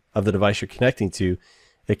name of the device you're connecting to.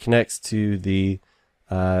 It connects to the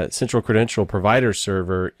central credential provider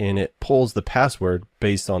server, and it pulls the password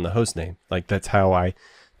based on the host name. Like, that's how I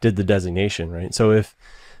did the designation, right? So if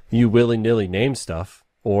you willy-nilly name stuff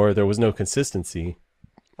or there was no consistency,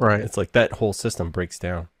 Right. it's like that whole system breaks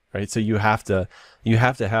down, right? So you have to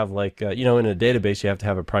have like, in a database, you have to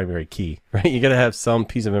have a primary key, right? You got to have some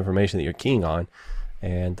piece of information that you're keying on.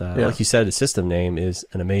 And like you said, a system name is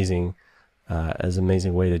an amazing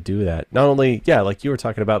way to do that. Not only, like you were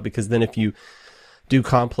talking about, because then if you do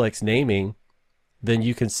complex naming, then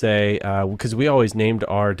you can say, because we always named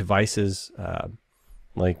our devices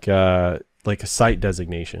like a site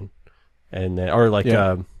designation, and then, or like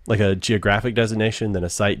a geographic designation, then a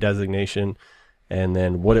site designation, and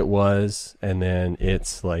then what it was, and then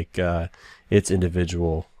it's like its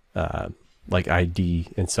individual like ID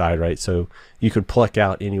inside, right? So you could pluck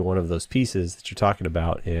out any one of those pieces that you're talking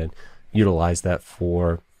about and utilize that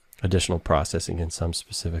for additional processing in some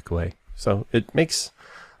specific way. So it makes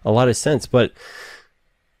a lot of sense. But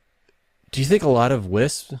do you think a lot of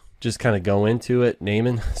WISPs just kind of go into it,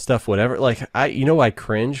 naming stuff, whatever? Like, I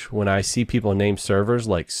cringe when I see people name servers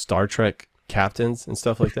like Star Trek captains and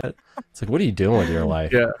stuff like that. It's like, what are you doing with your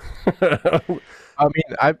life? Yeah. I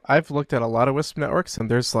mean, I've looked at a lot of WISP networks,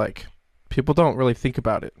 and there's like, people don't really think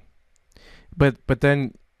about it. But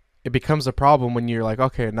then it becomes a problem when you're like,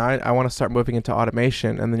 okay, now I want to start moving into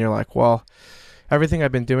automation, and then you're like, well, everything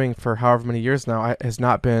I've been doing for however many years now has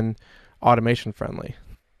not been automation friendly.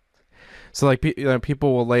 So like,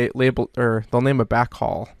 people will label, or they'll name a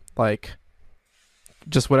backhaul like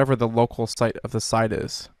just whatever the local site of the site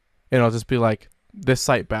is, and it'll just be like this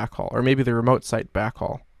site backhaul, or maybe the remote site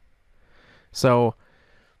backhaul. So,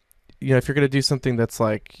 if you're going to do something that's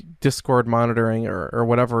like Discord monitoring or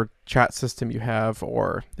whatever chat system you have,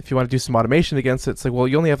 or if you want to do some automation against it, it's like, well,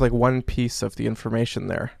 you only have like one piece of the information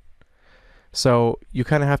there. So you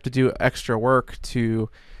kind of have to do extra work to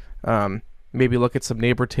maybe look at some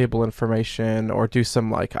neighbor table information, or do some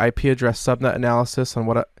like IP address subnet analysis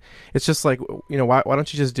on it's just like, why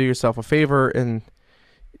don't you just do yourself a favor and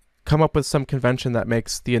come up with some convention that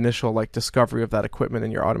makes the initial like discovery of that equipment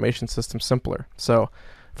in your automation system simpler. So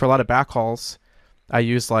for a lot of backhauls, I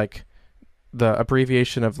use like the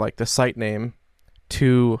abbreviation of like the site name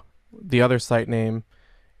to the other site name,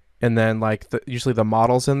 and then like usually the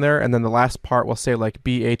models in there, and then the last part will say like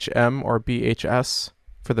BHM or BHS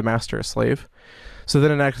for the master or slave. So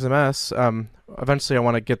then in XMS, eventually I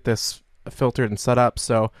want to get this filtered and set up.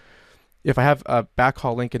 So if I have a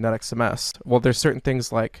backhaul link in NetXMS, well, there's certain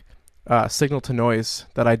things like signal to noise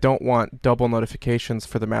that I don't want double notifications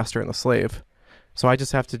for the master and the slave. So I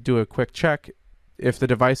just have to do a quick check. If the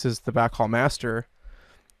device is the backhaul master,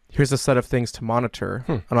 here's a set of things to monitor.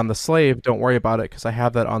 And on the slave, don't worry about it, because I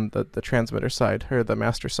have that on the transmitter side or the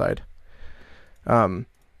master side.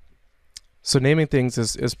 So naming things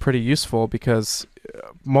is pretty useful, because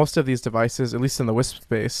most of these devices, at least in the WISP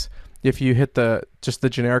space, if you hit just the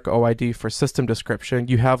generic OID for system description,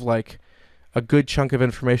 you have like a good chunk of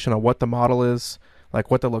information on what the model is,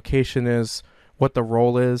 like what the location is, what the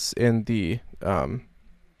role is in the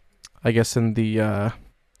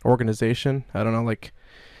organization. I don't know, like,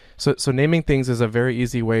 so naming things is a very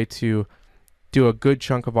easy way to do a good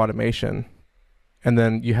chunk of automation, and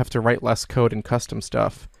then you have to write less code and custom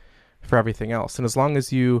stuff for everything else. And as long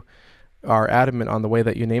as you are adamant on the way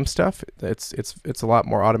that you name stuff, it's a lot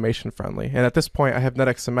more automation friendly. And at this point, I have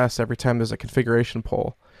NetXMS. Every time there's a configuration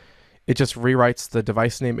pull, it just rewrites the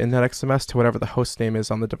device name in NetXMS to whatever the host name is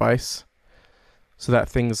on the device, so that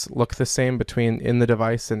things look the same between in the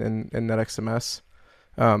device and in NetXMS.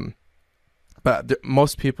 But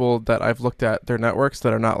most people that I've looked at their networks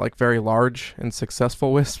that are not like very large and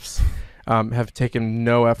successful WISPs have taken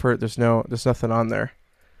no effort. There's nothing on there,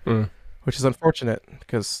 which is unfortunate,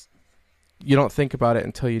 because you don't think about it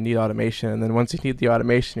until you need automation. And then once you need the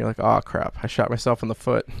automation, you're like, oh crap, I shot myself in the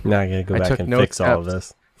foot. Now I gotta go back and fix all of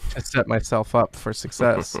this to set myself up for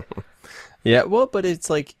success. Yeah, well, but it's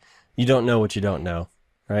like, you don't know what you don't know,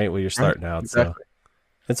 right? Well, you're starting out, exactly.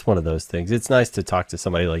 So it's one of those things. It's nice to talk to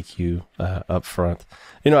somebody like you up front.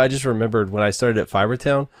 I just remembered when I started at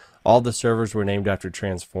Fibertown, all the servers were named after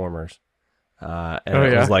Transformers.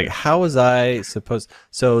 It was like, how was I supposed...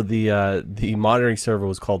 So the monitoring server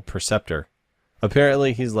was called Perceptor.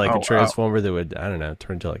 Apparently, he's like a transformer that would, I don't know,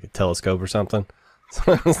 turn into like a telescope or something.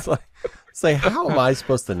 So it's like, how am I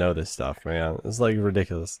supposed to know this stuff, man? It's like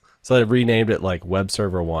ridiculous. So I renamed it like Web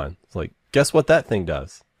Server 1. It's like, guess what that thing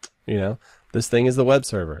does? This thing is the web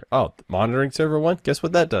server. Oh, monitoring server 1? Guess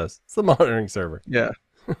what that does? It's the monitoring server. Yeah.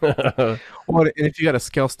 Well, and if you got to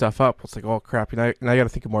scale stuff up, it's like, oh crap, now you got to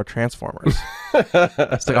think of more transformers.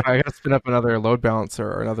 It's like, oh, I got to spin up another load balancer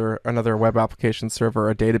or another web application server or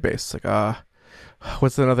a database. It's like,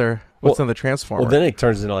 what's another transformer? Well, then it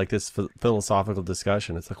turns into like this philosophical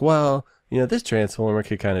discussion. It's like, well, this transformer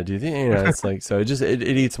could kind of do the, it's like, so it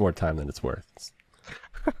eats more time than it's worth. It's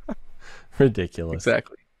ridiculous.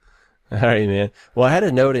 Exactly. All right, man. Well, I had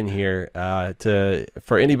a note in here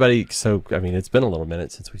for anybody. So, I mean, it's been a little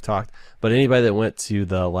minute since we've talked, but anybody that went to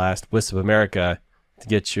the last WISP of America to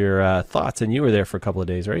get your thoughts, and you were there for a couple of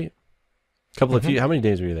days, right? How many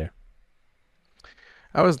days were you there?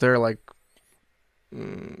 I was there like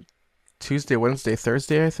Tuesday, Wednesday,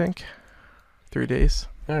 Thursday, I think. 3 days.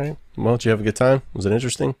 All right. Well, did you have a good time? Was it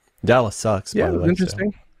interesting? Dallas sucks. Yeah, by the it was way,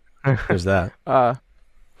 interesting. So there's that.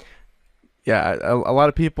 Yeah, a lot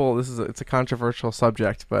of people. It's a controversial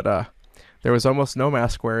subject, but there was almost no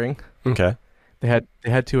mask wearing. Okay. They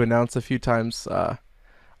had to announce a few times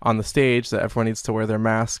on the stage that everyone needs to wear their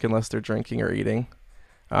mask unless they're drinking or eating.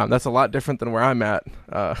 That's a lot different than where I'm at.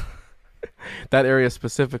 That area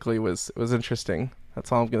specifically was interesting.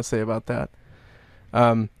 That's all I'm going to say about that.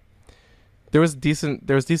 There was decent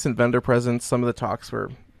vendor presence. Some of the talks were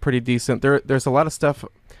pretty decent. There's a lot of stuff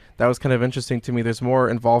that was kind of interesting to me. There's more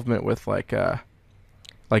involvement with like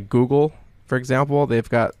Google, for example. They've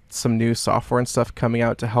got some new software and stuff coming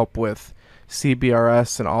out to help with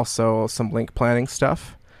CBRS and also some link planning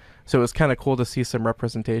stuff. So it was kind of cool to see some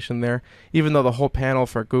representation there, even though the whole panel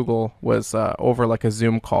for Google was over like a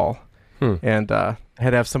Zoom call. And I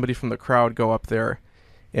had to have somebody from the crowd go up there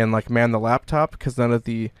and like man the laptop because none of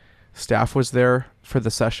the staff was there for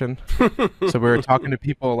the session. So we were talking to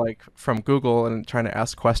people like from Google and trying to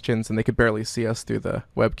ask questions, and they could barely see us through the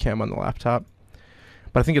webcam on the laptop.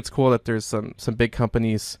 But I think it's cool that there's some big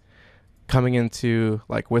companies coming into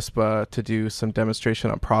like WISPA to do some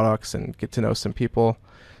demonstration on products and get to know some people.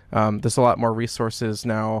 There's a lot more resources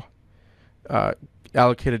now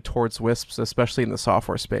allocated towards WISPs, especially in the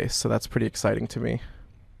software space. So that's pretty exciting to me.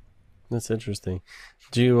 That's interesting.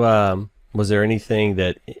 Do you was there anything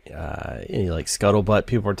that any like scuttlebutt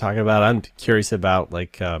people were talking about? I'm curious about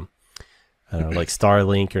like I don't know, like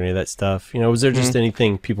Starlink or any of that stuff. Was there just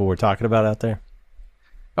anything people were talking about out there?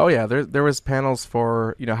 Oh yeah, there was panels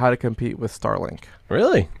for how to compete with Starlink.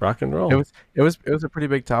 Really? Rock and roll. It was a pretty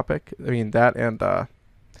big topic. I mean, that and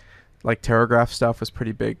like Terragraph stuff was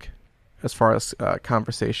pretty big as far as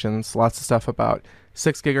conversations. Lots of stuff about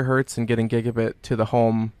 6 gigahertz and getting gigabit to the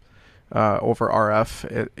home over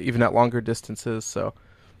RF, even at longer distances. So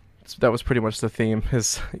that was pretty much the theme,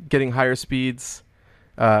 is getting higher speeds,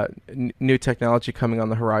 new technology coming on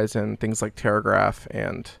the horizon, things like Terragraph,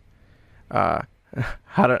 and how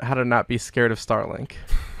to not be scared of Starlink.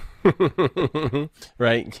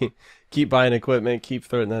 Right. Keep buying equipment, keep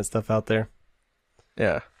throwing that stuff out there.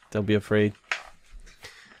 Yeah. Don't be afraid.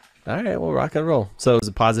 All right, well, rock and roll. So it was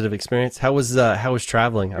a positive experience. How was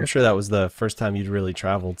traveling? I'm sure that was the first time you'd really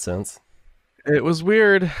traveled since. It was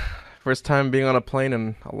weird. First time being on a plane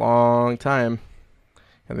in a long time.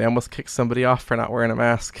 And they almost kicked somebody off for not wearing a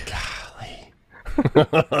mask. Golly.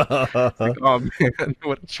 Like, oh man,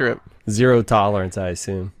 what a trip. Zero tolerance, I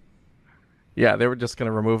assume. Yeah, they were just going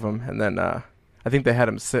to remove him. And then I think they had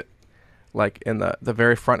him sit like in the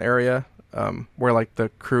very front area where like the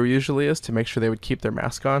crew usually is, to make sure they would keep their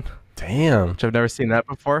mask on. Damn. Which I've never seen that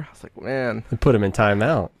before. I was like, man. They put him in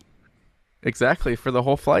timeout. Exactly, for the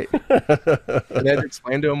whole flight. And they had to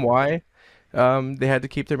explain to him why they had to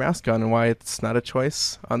keep their mask on and why it's not a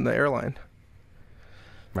choice on the airline.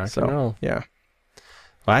 Rock and roll. Yeah.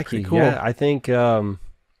 Wacky. Pretty cool. Yeah, I think I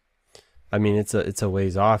mean it's a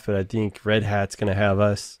ways off, but I think Red Hat's gonna have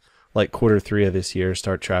us like Q3 of this year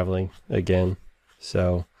start traveling again.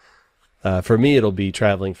 So for me it'll be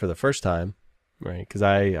traveling for the first time, right? Because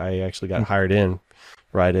I actually got hired in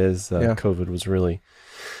right as COVID was really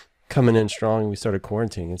coming in strong and we started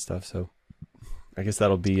quarantining and stuff. So I guess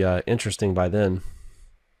that'll be interesting by then.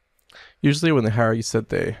 Usually when they hire you, said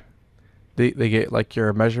they get like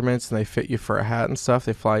your measurements and they fit you for a hat and stuff.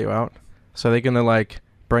 They fly you out. So are they gonna like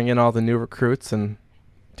bring in all the new recruits and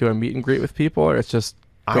do a meet and greet with people, or it's just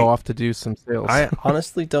go off to do some sales? I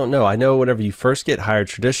honestly don't know. I know whenever you first get hired,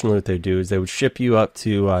 traditionally what they do is they would ship you up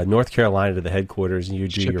to North Carolina to the headquarters, and you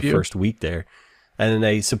do your first week there. And then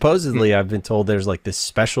they supposedly, I've been told, there's like this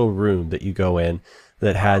special room that you go in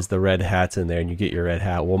that has the red hats in there, and you get your red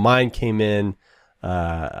hat. Well, mine came in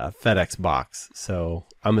a FedEx box, so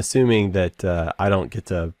I'm assuming that I don't get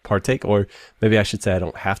to partake, or maybe I should say I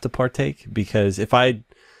don't have to partake, because if I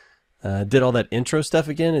did all that intro stuff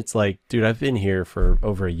again, it's like, dude, I've been here for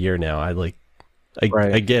over a year now. I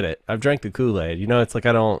Right. get it. I've drank the Kool-Aid. You know, it's like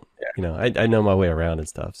I don't, you know, I know my way around and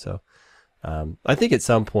stuff. So I think at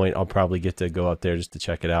some point I'll probably get to go up there just to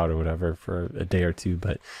check it out or whatever for a day or two.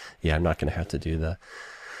 But yeah, I'm not going to have to do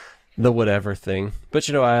the whatever thing. But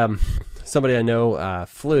you know, somebody I know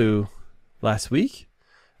flew last week,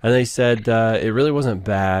 and they said it really wasn't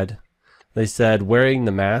bad. They said wearing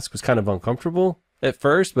the mask was kind of uncomfortable at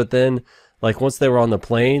first, but then like once they were on the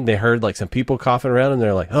plane, they heard like some people coughing around, and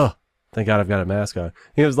they're like, "Oh, thank God I've got a mask on."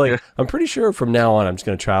 He was like, "I'm pretty sure from now on I'm just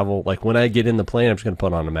going to travel. Like when I get in the plane, I'm just going to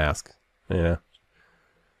put on a mask." Yeah,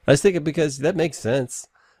 I was thinking because that makes sense.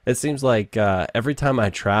 It seems like every time I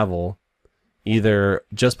travel, either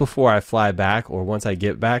just before I fly back or once I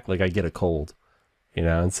get back, like I get a cold, you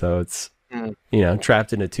know, and so it's, you know,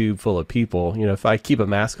 trapped in a tube full of people. You know, if I keep a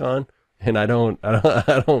mask on and I don't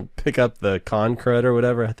I don't pick up the con crud or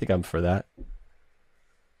whatever, I think I'm for that.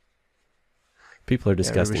 People are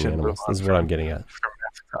disgusting should move animals. on This is what I'm getting at. From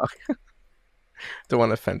mask talk. Don't want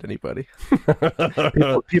to offend anybody.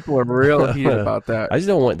 People are real heated about that. I just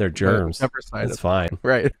don't want their germs. Never signed That's it. fine.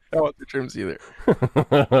 Right. I don't want the germs either.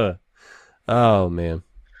 Oh man.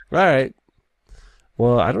 All right.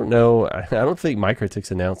 Well, I don't know. I don't think Microtix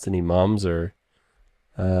announced any mums or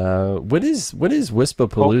when is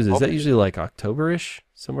Wispapalooza? Is that usually like October-ish,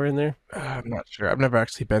 somewhere in there? I'm not sure. I've never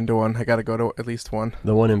actually been to one. I got to go to at least one.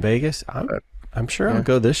 The one in Vegas? I'm sure I'll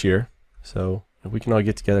go this year. So we can all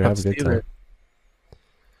get together and have a good time.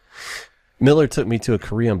 Miller took me to a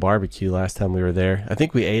Korean barbecue last time we were there. I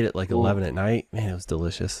think we ate at like 11 at night. Man, it was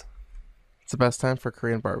delicious. It's the best time for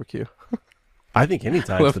Korean barbecue. I think any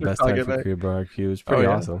time is the best time for Korean barbecue. It's pretty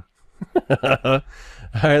awesome. All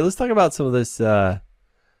right, let's talk about some of this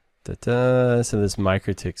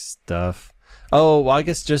Microtix stuff. Oh, well, I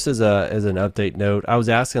guess just as an update note, I was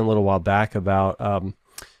asking a little while back about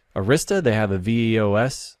Arista. They have a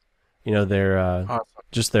VEOS, you know, their Awesome.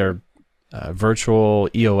 just their virtual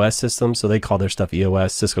EOS system. So they call their stuff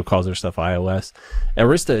EOS. Cisco calls their stuff iOS.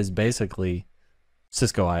 Arista is basically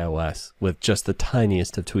Cisco iOS with just the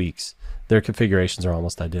tiniest of tweaks. Their configurations are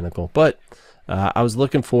almost identical. But I was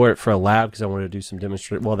looking for it for a lab because I wanted to do some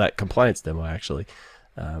demonstration. Well, that compliance demo actually.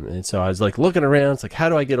 And so I was like looking around. It's like, how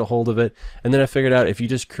do I get a hold of it? And then I figured out if you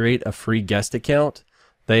just create a free guest account,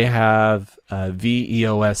 they have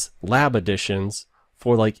VEOS lab editions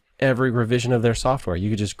for like every revision of their software.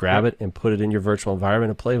 You could just grab it and put it in your virtual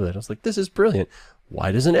environment and play with it. I was like, this is brilliant.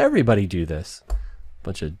 Why doesn't everybody do this?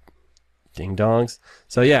 Bunch of ding dongs.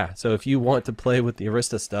 So yeah, so if you want to play with the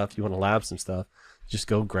Arista stuff, you want to lab some stuff, just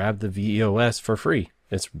go grab the VEOS for free.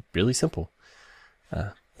 It's really simple.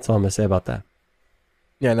 That's all I'm gonna say about that.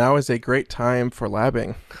 Yeah, now is a great time for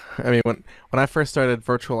labbing. I mean, when I first started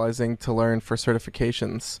virtualizing to learn for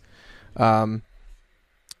certifications,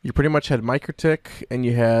 you pretty much had MikroTik and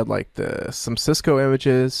you had like some Cisco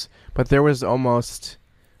images, but there was almost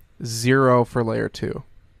zero for layer 2.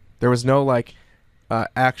 There was no like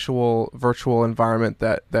actual virtual environment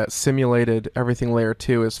that simulated everything layer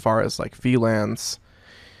 2 as far as like VLANs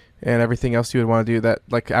and everything else you would want to do, that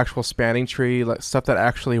like actual spanning tree, like stuff that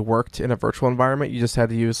actually worked in a virtual environment. You just had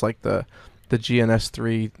to use like the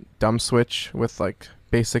GNS3 dumb switch with like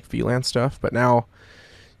basic VLAN stuff. But now,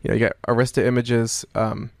 you know, you got Arista images.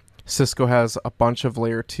 Cisco has a bunch of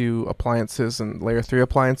layer 2 appliances and layer 3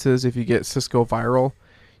 appliances. If you get Cisco Viral,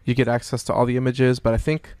 you get access to all the images. But I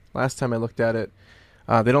think last time I looked at it,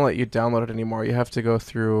 they don't let you download it anymore. You have to go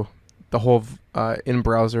through the whole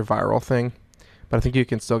in-browser Viral thing. But I think you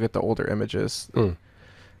can still get the older images. So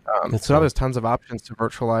now there's tons of options to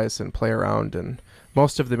virtualize and play around. And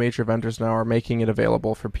most of the major vendors now are making it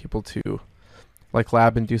available for people to like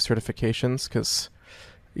lab and do certifications because,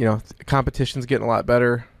 you know, competition's getting a lot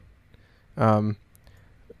better. People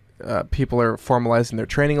are formalizing their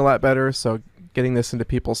training a lot better. So getting this into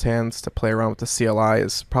people's hands to play around with the CLI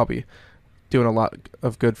is probably doing a lot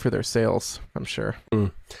of good for their sales, I'm sure.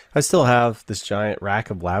 I still have this giant rack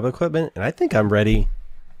of lab equipment, and I think I'm ready.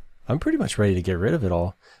 I'm pretty much ready to get rid of it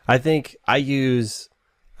all. I think I use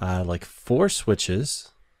like 4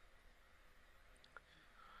 switches.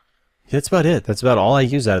 That's about it. That's about all I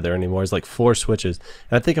use out of there anymore is like 4 switches.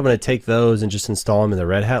 And I think I'm going to take those and just install them in the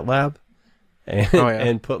Red Hat lab and,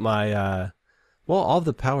 and put my, all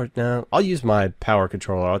the power. Now I'll use my power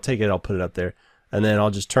controller. I'll take it. I'll put it up there. And then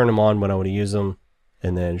I'll just turn them on when I want to use them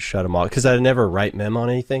and then shut them off. Because I never write mem on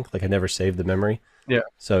anything. Like I never save the memory. Yeah.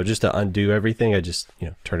 So just to undo everything, I just, you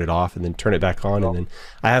know, turn it off and then turn it back on. And then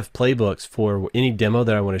I have playbooks for any demo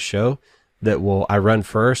that I want to show that I run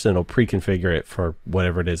first and it'll pre-configure it for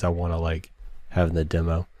whatever it is I want to like have in the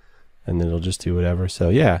demo. And then it'll just do whatever. So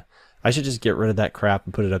yeah, I should just get rid of that crap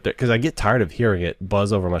and put it up there because I get tired of hearing it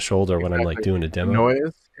buzz over my shoulder when I'm like doing a demo.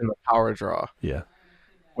 Noise and the power draw. Yeah.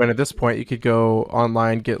 When at this point you could go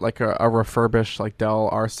online, get like a refurbished like Dell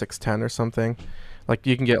R610 or something. Like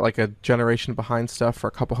you can get like a generation behind stuff for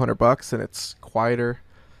a couple $100 and it's quieter.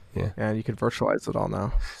 Yeah. And you can virtualize it all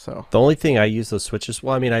now. So the only thing I use those switches,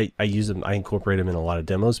 well, I mean, I use them, I incorporate them in a lot of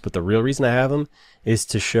demos, but the real reason I have them is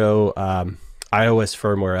to show iOS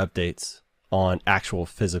firmware updates on actual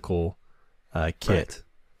physical kit. Right.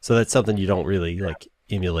 So that's something you don't really like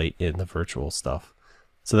emulate in the virtual stuff.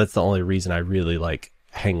 So that's the only reason I really like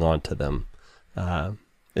hang on to them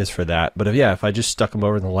is for that. But if I just stuck them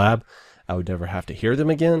over in the lab, I would never have to hear them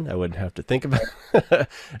again. I wouldn't have to think about it.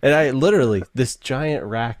 And I literally, this giant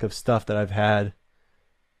rack of stuff that I've had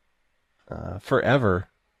forever.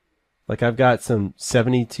 Like I've got some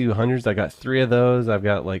 7200s. I got 3 of those. I've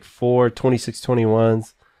got like 4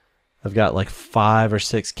 2621s. I've got like 5 or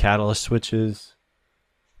 6 Catalyst switches.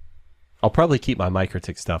 I'll probably keep my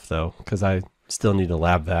MikroTik stuff though, because I still need to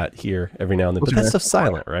lab that here every now and then. But that stuff's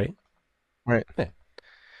silent, right? Right. Yeah.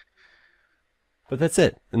 But that's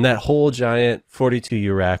it. And that whole giant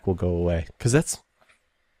 42U rack will go away. Because that's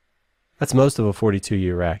most of a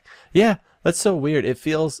 42U rack. Yeah, that's so weird. It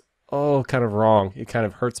feels, kind of wrong. It kind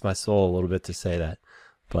of hurts my soul a little bit to say that.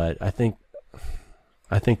 But I think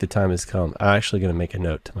the time has come. I'm actually going to make a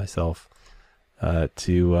note to myself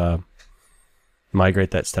to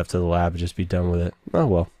migrate that stuff to the lab and just be done with it. Oh,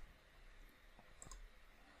 well.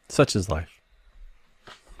 Such is life.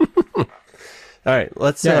 All right,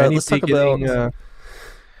 let's talk about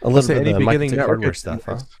a little bit of the MikroTik hardware stuff.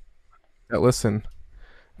 Huh? Listen,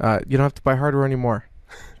 you don't have to buy hardware anymore.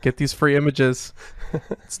 Get these free images.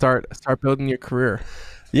 Start building your career.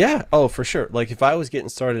 Yeah. Oh, for sure. Like if I was getting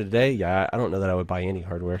started today, yeah, I don't know that I would buy any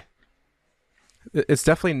hardware. It's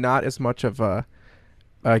definitely not as much of a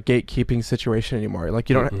gatekeeping situation anymore. Like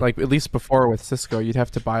you don't like, at least before with Cisco, you'd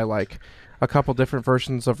have to buy like a couple different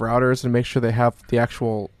versions of routers and make sure they have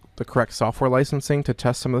the correct software licensing to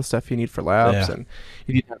test some of the stuff you need for labs. And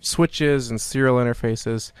you need to have switches and serial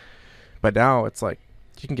interfaces. But now it's like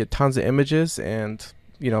you can get tons of images and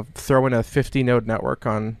throw in a 50 node network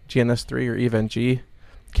on GNS3 or EVE-NG,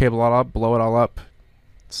 cable it all up, blow it all up.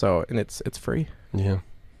 So, and it's free. Yeah,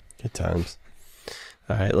 good times.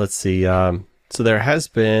 All right, let's see. So there has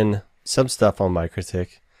been some stuff on MikroTik.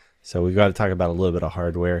 So we've got to talk about a little bit of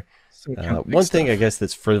hardware. One thing I guess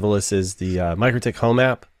that's frivolous is the MikroTik Home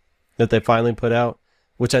app that they finally put out,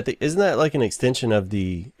 which I think, isn't that like an extension of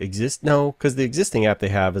the no, because the existing app they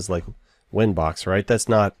have is like Winbox, right? That's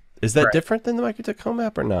not, is that different than the MikroTik Home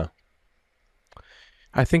app or no?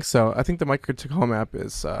 I think so. I think the MikroTik Home app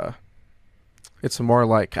is, it's more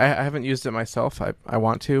like, I haven't used it myself. I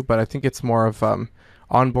want to, but I think it's more of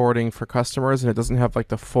onboarding for customers, and it doesn't have like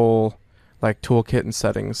the full like toolkit and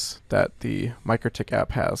settings that the MikroTik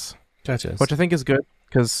app has. Gotcha. Which I think is good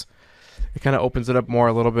because it kind of opens it up more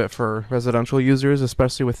a little bit for residential users,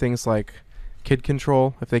 especially with things like kid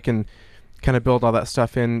control. If they can kind of build all that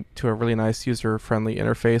stuff into a really nice user-friendly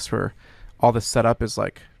interface where all the setup is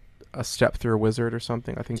like a step through a wizard or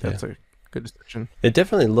something, I think that's a good distinction. It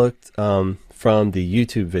definitely looked, from the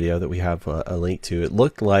YouTube video that we have a link to, it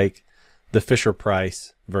looked like the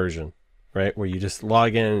Fisher-Price version, right? Where you just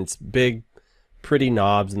log in and it's big, pretty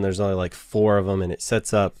knobs, and there's only like 4 of them, and it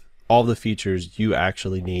sets up all the features you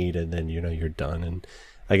actually need, and then you're done. And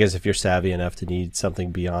I guess if you're savvy enough to need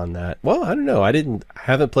something beyond that, well, I don't know. I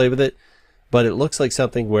haven't played with it, but it looks like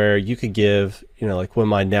something where you could give, like when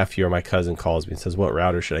my nephew or my cousin calls me and says, what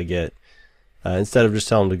router should I get? Instead of just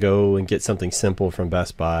telling them to go and get something simple from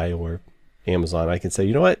Best Buy or Amazon, I can say,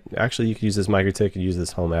 you know what? Actually, you can use this MikroTik and use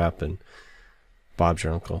this home app, and Bob's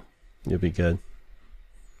your uncle. You'll be good.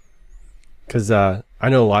 Because I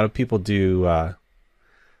know a lot of people do,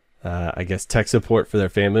 I guess, tech support for their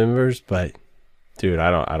family members, but dude,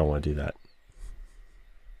 I don't want to do that.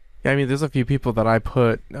 Yeah, I mean, there's a few people that I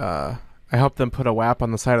help them put a WAP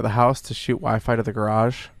on the side of the house to shoot Wi-Fi to the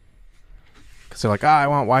garage. Because they're like, I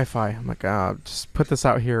want Wi-Fi. I'm like, just put this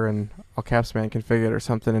out here and I'll Capsman configure it or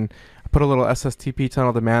something. And I put a little SSTP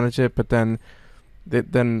tunnel to manage it, but then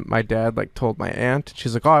my dad like told my aunt, and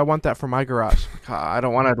she's like, I want that for my garage. Like, I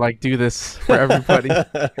don't want to like do this for everybody.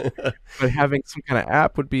 But having some kind of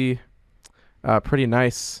app would be pretty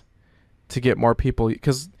nice to get more people,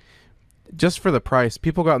 because just for the price,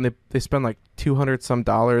 people go out and they spend like $200 some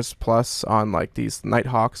plus on like these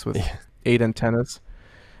Nighthawks with 8 antennas,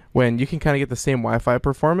 when you can kind of get the same Wi-Fi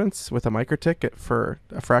performance with a MikroTik for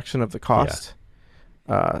a fraction of the cost.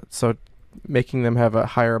 So making them have a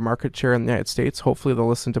higher market share in the United States. Hopefully they'll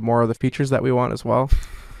listen to more of the features that we want as well.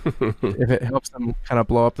 If it helps them kind of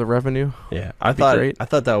blow up the revenue, Yeah, great. I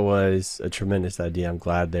thought that was a tremendous idea. I'm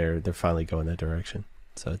glad they're finally going that direction.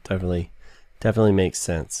 So it definitely makes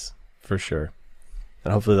sense for sure.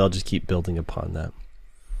 And hopefully they'll just keep building upon that.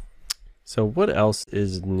 So what else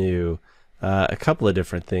is new? A couple of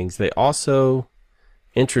different things. They also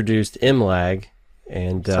introduced MLAG,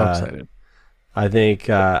 and So excited.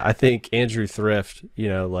 I think Andrew Thrift,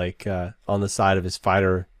 on the side of his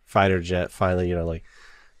fighter jet, finally, like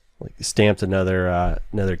stamped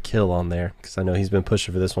another kill on there, because I know he's been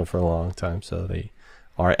pushing for this one for a long time. So they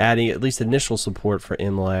are adding at least initial support for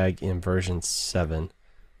MLAG in version 7.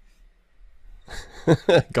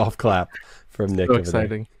 Golf clap from Nick. So over there.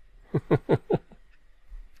 exciting.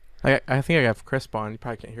 I think I have crisp on. You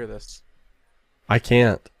probably can't hear this. I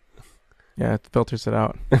can't. Yeah, it filters it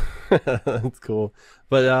out. That's cool.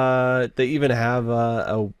 But they even have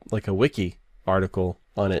a wiki article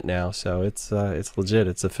on it now, so it's legit.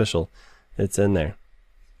 It's official. It's in there.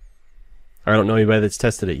 I don't know anybody that's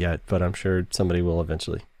tested it yet, but I'm sure somebody will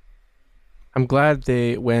eventually. I'm glad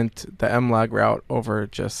they went the MLAG route over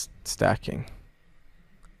just stacking.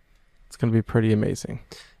 It's going to be pretty amazing.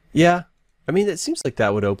 Yeah, I mean, it seems like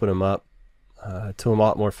that would open them up to a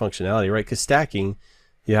lot more functionality, right? Because stacking,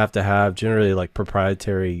 you have to have generally like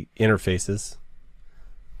proprietary interfaces.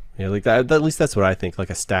 Yeah, like that. At least that's what I think, like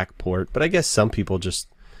a stack port. But I guess some people just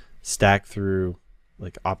stack through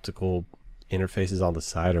like optical interfaces on the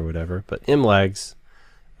side or whatever. But MLAG's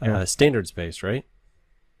standards based, right?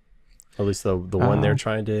 At least the one they're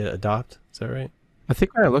trying to adopt. Is that right? I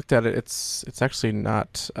think when I looked at it, it's actually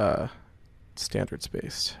not standards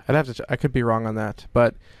based. I could be wrong on that,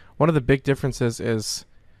 but one of the big differences is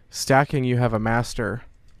stacking. You have a master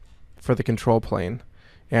for the control plane,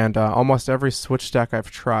 and almost every switch stack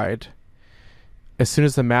I've tried, as soon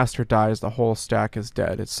as the master dies, the whole stack is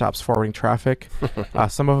dead. It stops forwarding traffic.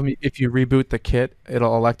 Some of them, if you reboot the kit,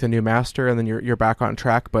 it'll elect a new master, and then you're back on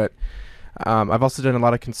track. But I've also done a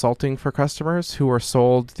lot of consulting for customers who were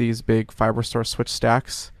sold these big FiberStor switch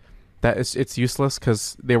stacks. That it's useless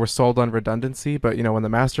because they were sold on redundancy. But when the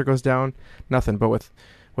master goes down, nothing. But with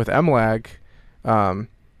MLAG,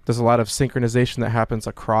 there's a lot of synchronization that happens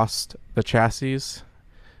across the chassis,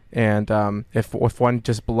 and if one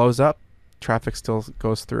just blows up, traffic still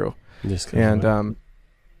goes through. I've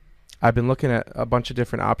been looking at a bunch of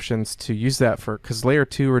different options to use that because layer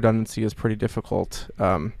 2 redundancy is pretty difficult,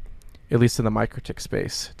 at least in the MikroTik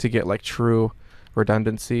space, to get like true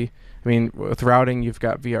redundancy. I mean, with routing, you've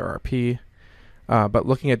got VRRP, but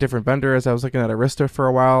looking at different vendors, I was looking at Arista for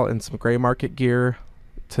a while and some gray market gear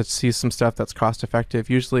to see some stuff that's cost effective.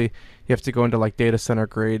 Usually you have to go into like data center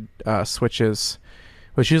grade switches,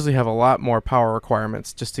 which usually have a lot more power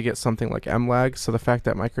requirements just to get something like MLAG. So the fact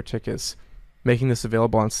that MikroTik is making this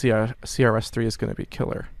available on CRS3 is going to be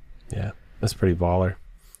killer. Yeah, that's pretty baller.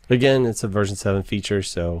 Again, it's a version 7 feature,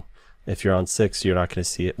 so if you're on 6, you're not going to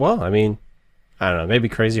see it. Well, I mean, I don't know. Maybe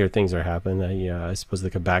crazier things are happening. I suppose they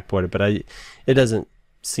could backport it, but it doesn't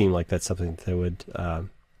seem like that's something that they would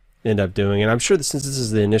end up doing. And I'm sure that since this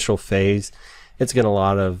is the initial phase, it's getting a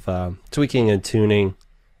lot of tweaking and tuning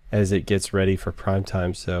as it gets ready for prime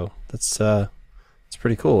time. So that's it's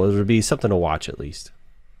pretty cool. It would be something to watch at least.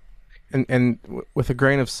 And with a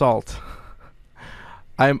grain of salt,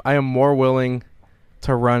 I am more willing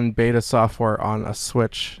to run beta software on a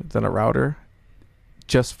switch than a router,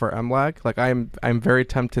 just for MLAG. Like I'm very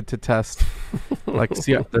tempted to test like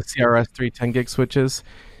the CRS3 10 gig switches,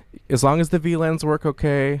 as long as the VLANs work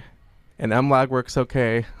okay and MLAG works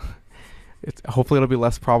okay. Hopefully it'll be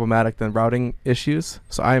less problematic than routing issues.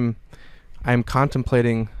 So I'm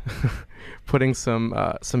contemplating putting some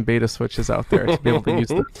beta switches out there to be able to use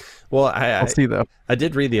them. Well, I'll see though. I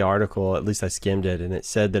did read the article, at least I skimmed it, and it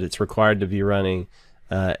said that it's required to be running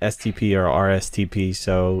STP or RSTP,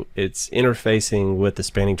 so it's interfacing with the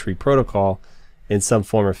spanning tree protocol in some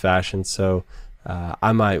form or fashion. So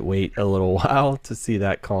I might wait a little while to see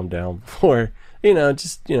that calm down before,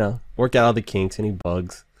 work out all the kinks, any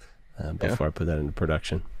bugs, before I put that into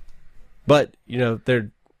production. But, they're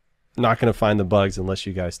not going to find the bugs unless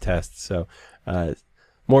you guys test. So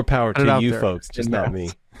more power to you folks, just not me.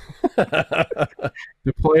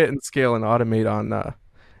 Deploy it and scale and automate on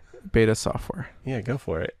beta software. Yeah, go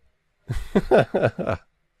for it.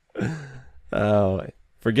 Oh,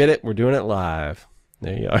 forget it. We're doing it live.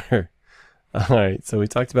 There you are. All right. So we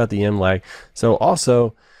talked about the MLAG. So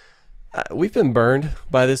also, we've been burned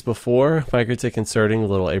by this before. MikroTik inserting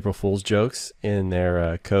little April Fool's jokes in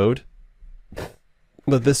their code.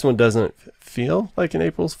 But this one doesn't feel like an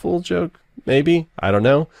April Fool's joke. Maybe. I don't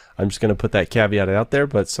know. I'm just going to put that caveat out there.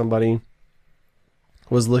 But somebody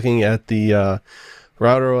was looking at the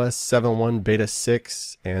RouterOS 7.1 Beta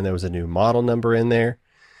 6, and there was a new model number in there,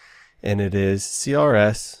 and it is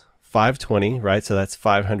CRS 520, right? So that's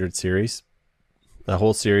 500 series, a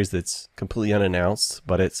whole series that's completely unannounced,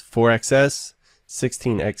 but it's 4XS,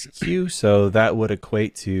 16XQ, so that would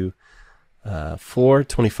equate to 4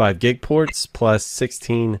 25 gig ports plus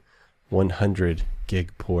 16 100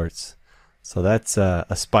 gig ports. So that's a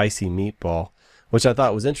spicy meatball, which I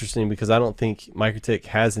thought was interesting because I don't think MikroTik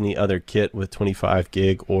has any other kit with 25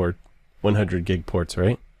 gig or 100 gig ports,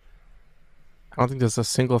 right? I don't think there's a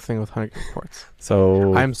single thing with 100 gig ports.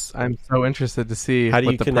 So I'm so interested to see how do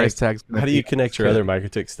you what the connect, price tag's going to be. how do you connect your other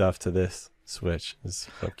MikroTik stuff to this switch?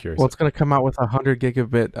 I'm curious. Well, it's going to come out with a 100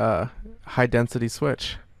 gigabit high density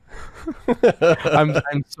switch. I'm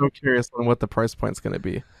so curious on what the price point's going to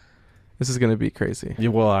be. This is going to be crazy. Yeah,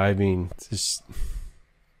 well, I mean,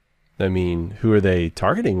 who are they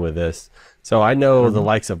targeting with this? So I know the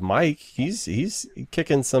likes of Mike, he's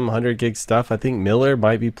kicking some 100 gig stuff. I think Miller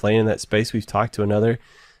might be playing in that space. We've talked to another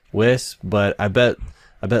WISP, but I bet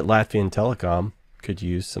Latvian Telecom could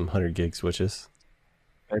use some 100 gig switches.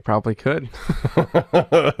 They probably could.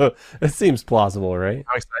 It seems plausible, right?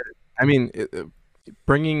 I'm excited. I mean,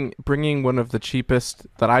 bringing one of the cheapest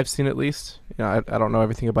that I've seen, at least. You know, I don't know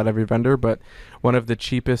everything about every vendor, but one of the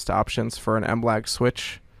cheapest options for an MLAG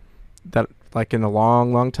switch that, like, in a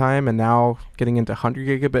long time, and now getting into 100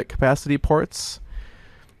 gigabit capacity ports.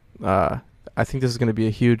 I think this is going to be a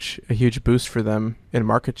huge boost for them in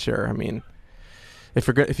market share. I mean, if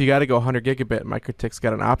you got to go 100 gigabit, MikroTik's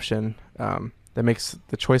got an option that makes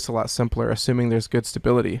the choice a lot simpler, assuming there's good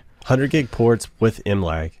stability. 100 gig ports with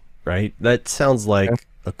MLAG, right? That sounds like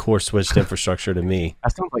a core switched infrastructure to me.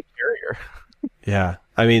 That sounds like carrier. Yeah,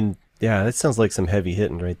 I mean, yeah, that sounds like some heavy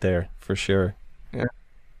hitting right there for sure. Yeah.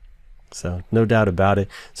 So no doubt about it.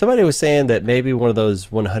 Somebody was saying that maybe one of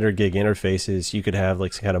those 100 gig interfaces, you could have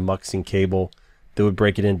like some kind of muxing cable that would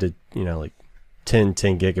break it into, you know, like 10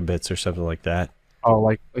 gigabits or something like that. Oh,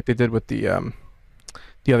 like they did with the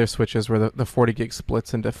other switches where the 40 gig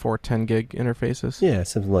splits into 4 10 gig interfaces. Yeah,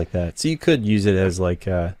 something like that. So you could use it as like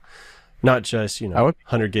not just, you know,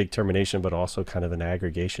 100 gig termination, but also kind of an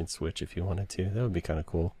aggregation switch if you wanted to. That would be kind of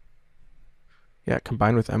cool. Yeah,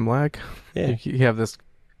 combined with MLAG. Yeah. You have this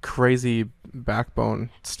crazy backbone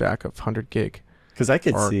stack of 100 gig. Because I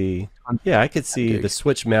could see the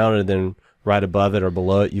switch mounted, and then right above it or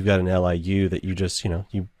below it, you've got an LIU that you just, you know,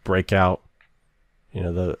 you break out, you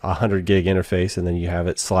know, the 100 gig interface, and then you have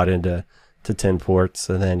it slot into 10 ports,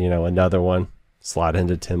 and then, you know, another one slot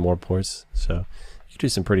into 10 more ports. So you do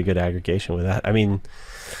some pretty good aggregation with that. I mean,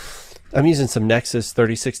 I'm using some Nexus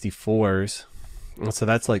 3064s, and so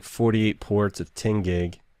that's like 48 ports of 10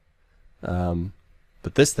 gig.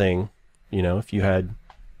 But this thing, you know, if you had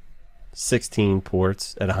 16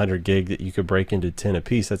 ports at 100 gig that you could break into 10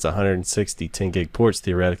 apiece, that's 160 10 gig ports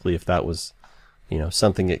theoretically, if that was, you know,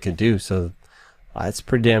 something it could do. So it's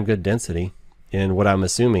pretty damn good density in what I'm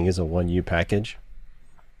assuming is a 1U package.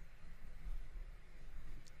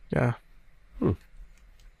 Yeah.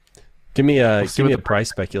 Give me a price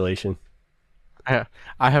speculation. I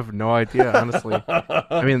have no idea, honestly.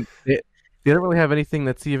 I mean, they don't really have anything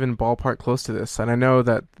that's even ballpark close to this. And I know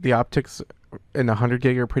that the optics in 100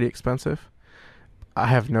 gig are pretty expensive. I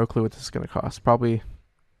have no clue what this is going to cost. Probably,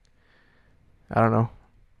 I don't know,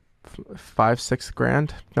 5-6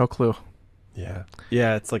 grand. No clue. Yeah.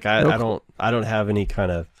 It's like I don't have any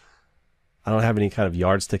kind of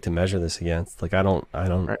yardstick to measure this against. Like I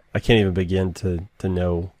can't even begin to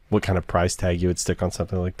know what kind of price tag you would stick on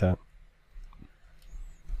something like that.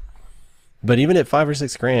 But even at 5 or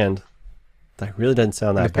 6 grand, that really doesn't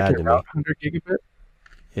sound that bad to me. 100 gigabit?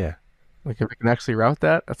 Yeah. Like if I can actually route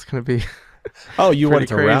that, that's going to be Oh, you wanted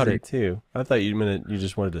to crazy. route it too. I thought you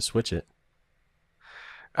just wanted to switch it.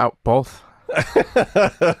 Out both.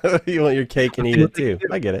 You want your cake and eat it too.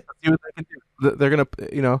 I get it. See what they can do. They're going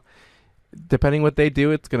to, you know, depending what they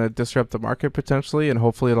do, it's going to disrupt the market potentially, and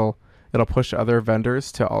hopefully it'll push other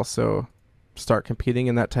vendors to also start competing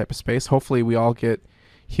in that type of space. Hopefully we all get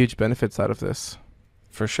huge benefits out of this.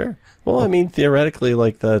 For sure. Well, I mean, theoretically,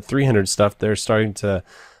 like the 300 stuff, they're starting to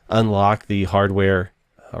unlock the hardware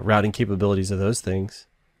routing capabilities of those things.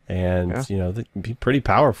 And, you know, they can be pretty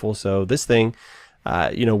powerful. So this thing,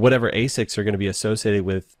 you know, whatever ASICs are going to be associated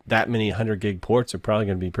with that many 100 gig ports are probably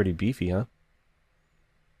going to be pretty beefy, huh?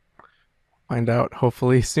 Find out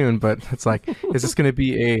hopefully soon. But it's like, is this going to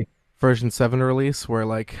be a version 7 release where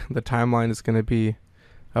like the timeline is going to be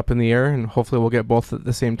up in the air, and hopefully we'll get both at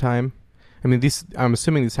the same time? I mean, I'm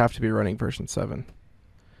assuming these have to be running version 7.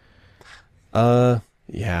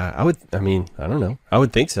 Yeah, I don't know. I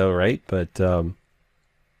would think so, right? But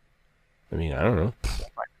I mean, I don't know.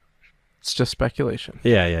 It's just speculation.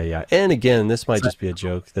 Yeah. And again, this might just be a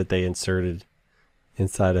joke that they inserted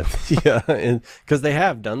inside of because they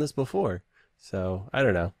have done this before. So I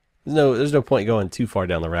don't know. There's no point going too far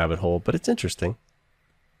down the rabbit hole, but it's interesting.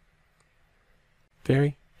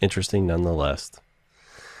 Very interesting nonetheless.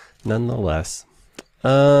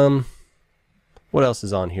 What else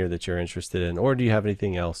is on here that you're interested in? Or do you have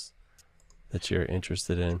anything else that you're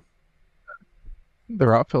interested in? The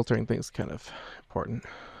route filtering thing's kind of important.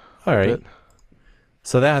 All right.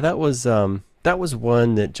 So that was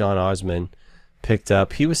one that John Osmond picked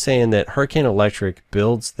up. He was saying that Hurricane Electric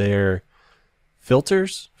builds their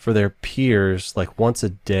filters for their peers like once a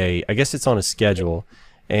day. I guess it's on a schedule.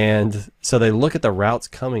 And so they look at the routes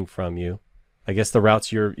coming from you. I guess the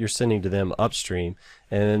routes you're sending to them upstream,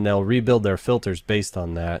 and then they'll rebuild their filters based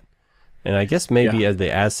on that. And I guess maybe as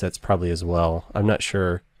the assets probably as well. I'm not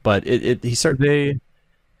sure, but he certainly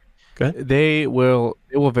they will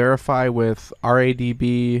verify with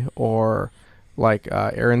RADB or like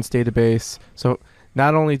Aaron's database. So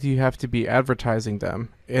not only do you have to be advertising them,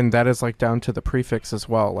 and that is like down to the prefix as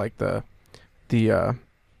well, like the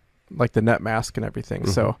net mask and everything.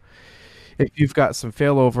 Mm-hmm. So if you've got some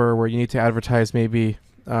failover where you need to advertise maybe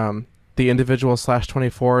the individual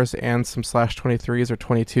 /24s and some /23s or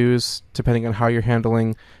 22s, depending on how you're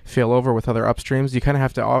handling failover with other upstreams, you kind of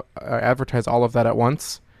have to advertise all of that at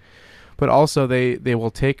once. But also they will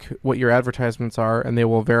take what your advertisements are and they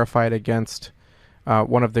will verify it against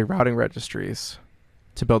one of the routing registries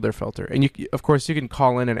to build their filter. And of course you can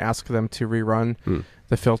call in and ask them to rerun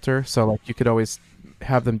the filter. So like you could always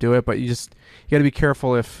have them do it, but you got to be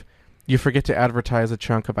careful if you forget to advertise a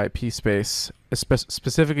chunk of IP space,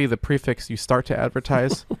 specifically the prefix you start to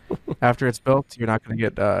advertise after it's built. You're not going to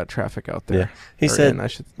get traffic out there. Yeah, he said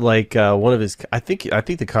one of his. I think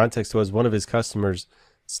the context was one of his customers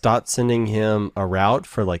stopped sending him a route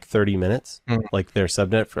for like 30 minutes, like their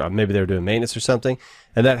subnet for maybe they were doing maintenance or something,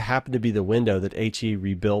 and that happened to be the window that HE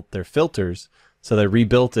rebuilt their filters. So they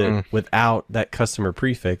rebuilt it without that customer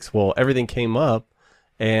prefix. Well, everything came up.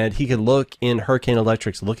 And he could look in Hurricane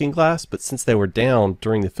Electric's looking glass, but since they were down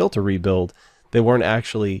during the filter rebuild, they weren't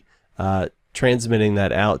actually transmitting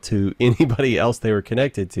that out to anybody else they were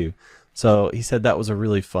connected to. So he said that was a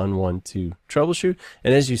really fun one to troubleshoot.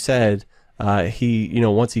 And as you said, he,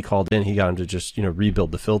 once he called in, he got him to just,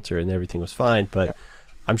 rebuild the filter and everything was fine. But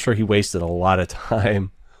I'm sure he wasted a lot of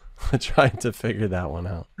time trying to figure that one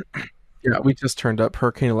out. Yeah, we just turned up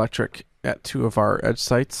Hurricane Electric at 2 of our edge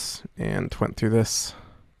sites and went through this.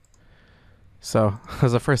 So it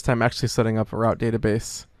was the first time actually setting up a route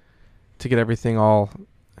database to get everything all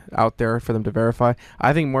out there for them to verify.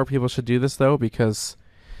 I think more people should do this though, because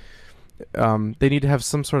they need to have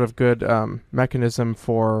some sort of good mechanism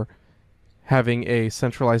for having a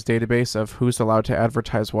centralized database of who's allowed to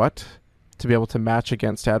advertise what, to be able to match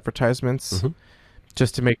against advertisements,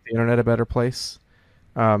 just to make the internet a better place.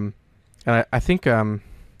 And I think,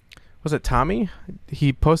 was it Tommy?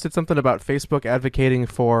 He posted something about Facebook advocating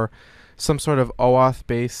for some sort of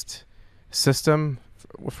OAuth-based system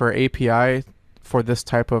for API for this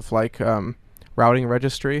type of like routing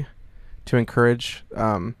registry to encourage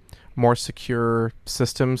more secure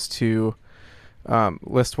systems to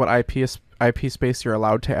list what IP space you're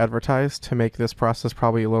allowed to advertise to make this process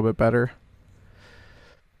probably a little bit better.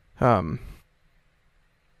 So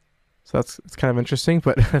it's kind of interesting,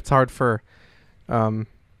 but it's hard for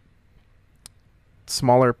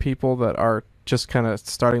smaller people that are just kind of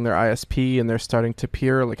starting their ISP and they're starting to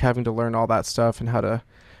peer, like having to learn all that stuff and how to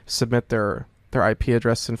submit their IP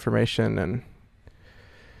address information. And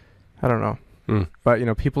I don't know,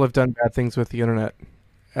 but people have done bad things with the internet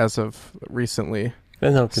as of recently,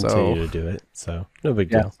 and they'll continue to do it. So no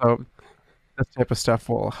big deal. So this type of stuff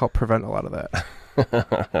will help prevent a lot of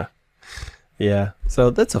that. Yeah.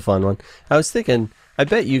 So that's a fun one. I was thinking, I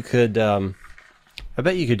bet you could do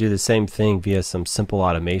the same thing via some simple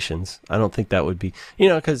automations. I don't think that would be,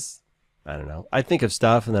 because I don't know. I think of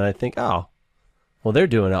stuff and then I think, oh, well, they're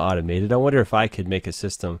doing it automated. I wonder if I could make a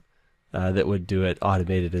system that would do it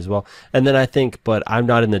automated as well. And then I think, but I'm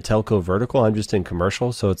not in the telco vertical. I'm just in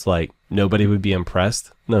commercial. So it's like nobody would be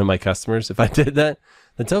impressed. None of my customers, if I did that.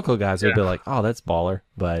 The telco guys would be like, oh, that's baller.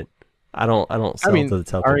 But I don't sell to the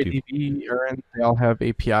telco RADB, people. Aaron, they all have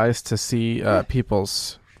APIs to see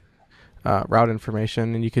people's route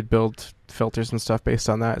information, and you could build filters and stuff based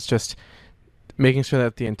on that. It's just making sure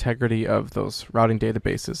that the integrity of those routing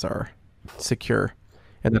databases are secure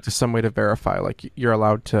and that there's some way to verify like you're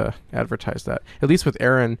allowed to advertise that. At least with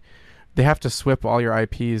Aaron, they have to SWIP all your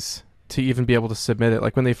IPs to even be able to submit it.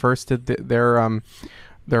 Like when they first did their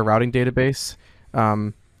routing database,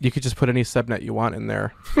 you could just put any subnet you want in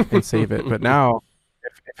there and save it. But now,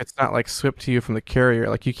 if it's not like SWIP to you from the carrier,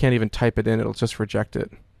 like you can't even type it in; it'll just reject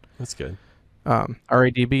it. That's good.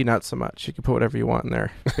 RADB, not so much. You can put whatever you want in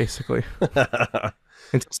there, basically.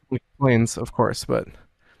 Until someone complains, of course, but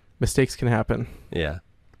mistakes can happen. Yeah.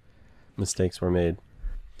 Mistakes were made.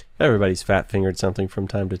 Everybody's fat-fingered something from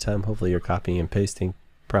time to time. Hopefully you're copying and pasting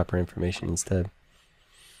proper information instead.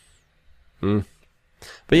 But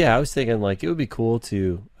yeah, I was thinking like it would be cool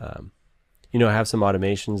to, have some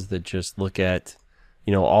automations that just look at,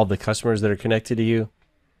 all the customers that are connected to you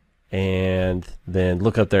and then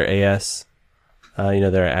look up their AS,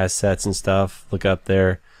 their assets and stuff, look up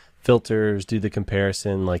their filters, do the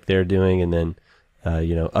comparison like they're doing, and then,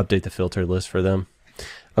 update the filter list for them.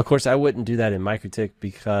 Of course, I wouldn't do that in MikroTik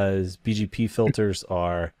because BGP filters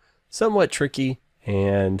are somewhat tricky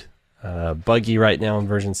and buggy right now in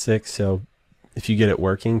version 6. So if you get it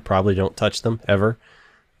working, probably don't touch them ever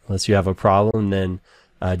unless you have a problem. Then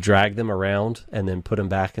drag them around and then put them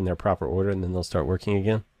back in their proper order, and then they'll start working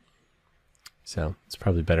again. So it's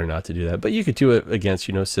probably better not to do that. But you could do it against,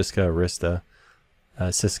 Cisco, Arista,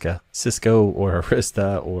 Cisco or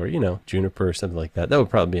Arista or, Juniper or something like that. That would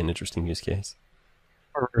probably be an interesting use case.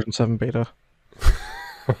 Or version 7 beta.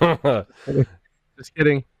 Just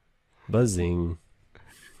kidding. Buzzing.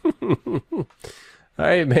 All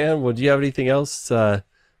right, man. Well, do you have anything else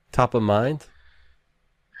top of mind?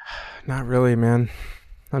 Not really, man.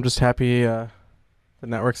 I'm just happy the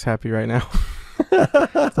network's happy right now.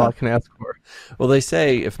 That's all I can ask for. Well, they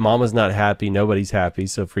say if mama's not happy, nobody's happy.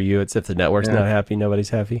 So for you, it's if the network's not happy, nobody's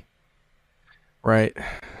happy. Right.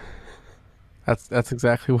 That's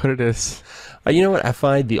exactly what it is. You know what? I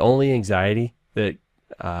find the only anxiety that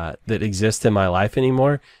exists in my life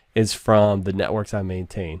anymore is from the networks I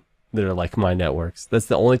maintain that are like my networks. That's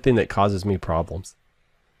the only thing that causes me problems.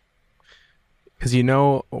 Because you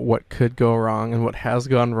know what could go wrong and what has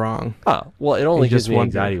gone wrong. Oh, well, it only gives me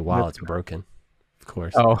anxiety while it's broken, of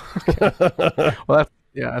course. Oh, okay. Well,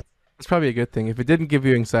 that's probably a good thing. If it didn't give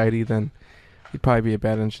you anxiety, then you'd probably be a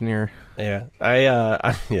bad engineer. Yeah,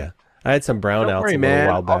 I had some brownouts a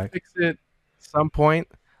while back. I'll fix it at some point.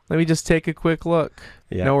 Let me just take a quick look.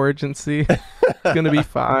 Yeah. No urgency. It's going to be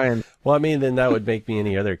fine. Well, I mean, then that would make me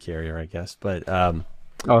any other carrier, I guess. But oh,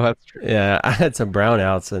 that's true. Yeah, I had some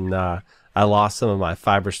brownouts, and I lost some of my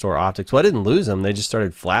FiberStor optics. Well, I didn't lose them. They just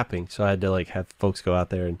started flapping. So I had to have folks go out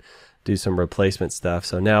there and do some replacement stuff.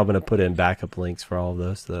 So now I'm going to put in backup links for all of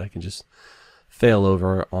those so that I can just fail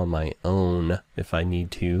over on my own if I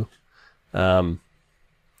need to.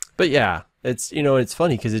 But yeah, it's, it's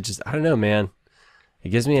funny because it just, I don't know, man. It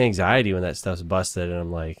gives me anxiety when that stuff's busted. And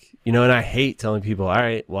I'm like, and I hate telling people, all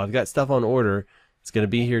right, well, I've got stuff on order. It's going to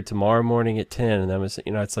be here tomorrow morning at 10. And then,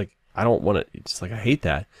 it's like, I don't want to, it's like, I hate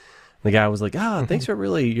that. And the guy was like, thanks for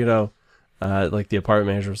really, like the apartment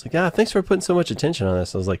manager was like, thanks for putting so much attention on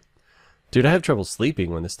this. I was like, dude, I have trouble sleeping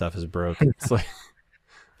when this stuff is broken. It's like,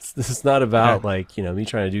 this is not about me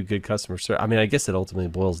trying to do good customer service. I mean, I guess it ultimately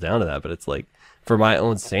boils down to that, but it's like, for my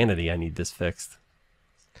own sanity, I need this fixed.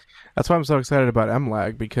 That's why I'm so excited about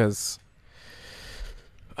MLAG because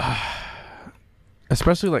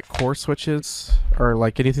especially like core switches or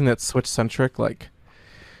like anything that's switch centric, like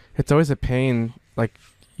it's always a pain. Like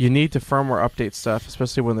you need to firmware update stuff,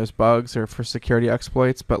 especially when there's bugs or for security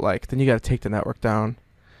exploits, but then you got to take the network down.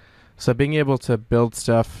 So being able to build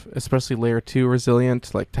stuff, especially layer 2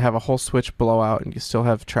 resilient, like to have a whole switch blow out and you still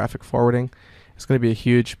have traffic forwarding, it's going to be a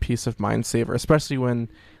huge piece of mind saver, especially when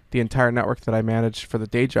the entire network that I manage for the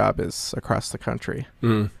day job is across the country.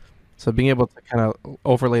 So being able to kind of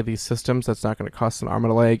overlay these systems, that's not going to cost an arm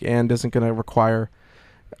and a leg and isn't going to require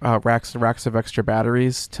racks and racks of extra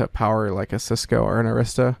batteries to power like a Cisco or an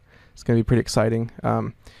Arista. It's going to be pretty exciting.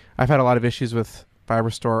 I've had a lot of issues with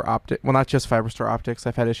FiberStor optic. Well, not just FiberStor optics.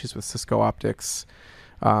 I've had issues with Cisco optics.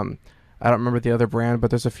 I don't remember the other brand,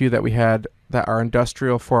 but there's a few that we had that are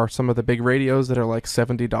industrial for some of the big radios that are like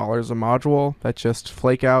 $70 a module that just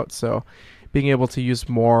flake out. So being able to use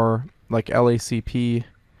more like LACP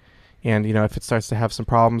and, if it starts to have some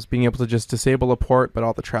problems, being able to just disable a port, but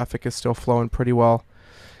all the traffic is still flowing pretty well.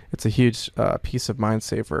 It's a huge piece of mind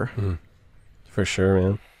saver. For sure,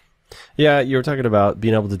 man. Yeah, you were talking about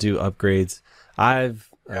being able to do upgrades.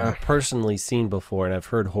 I've personally seen before, and I've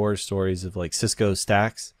heard horror stories of like Cisco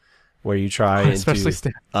stacks where you try and do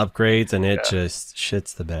upgrades and it just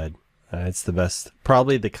shits the bed. It's the best,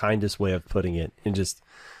 probably the kindest way of putting it. It just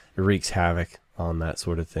wreaks havoc on that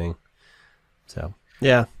sort of thing. So,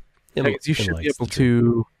 yeah. You should be able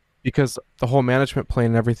to, because the whole management plane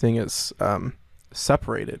and everything is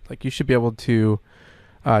separated. Like you should be able to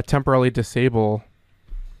temporarily disable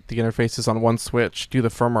the interfaces on one switch, do the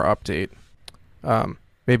firmware update,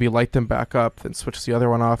 maybe light them back up, then switch the other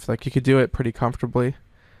one off. Like you could do it pretty comfortably,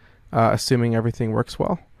 assuming everything works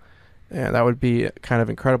well. And that would be kind of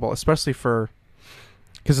incredible, especially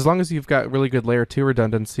because as long as you've got really good layer 2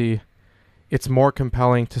 redundancy, it's more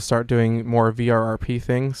compelling to start doing more VRRP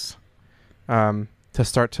things, to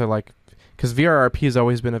start to because VRRP has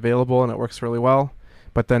always been available and it works really well,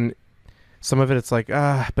 but then some of it's like,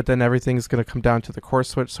 but then everything's going to come down to the core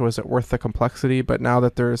switch, so is it worth the complexity? But now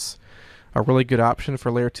that there's a really good option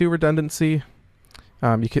for layer 2 redundancy,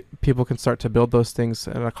 people can start to build those things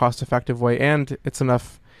in a cost-effective way, and it's going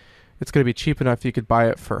to be cheap enough you could buy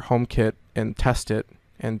it for HomeKit and test it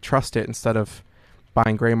and trust it instead of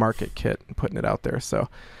buying gray market kit and putting it out there. So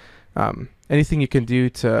anything you can do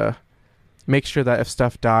to make sure that if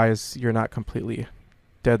stuff dies, you're not completely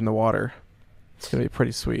dead in the water, it's going to be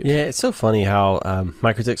pretty sweet. Yeah, it's so funny how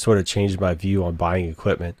Microtik sort of changed my view on buying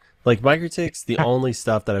equipment. Like Microtik's the only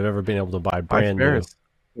stuff that I've ever been able to buy brand new.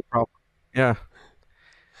 Yeah.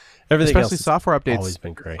 Everything especially else software updates. Always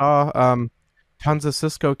been great. Tons of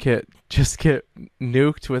Cisco kit just get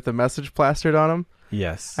nuked with a message plastered on them.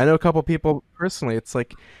 Yes. I know a couple people personally. It's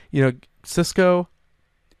like, Cisco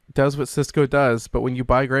does what Cisco does, but when you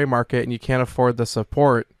buy gray market and you can't afford the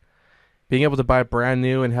support, being able to buy brand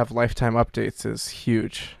new and have lifetime updates is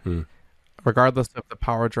huge, regardless of the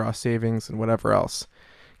power draw savings and whatever else.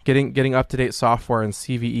 Getting up-to-date software and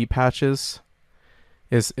CVE patches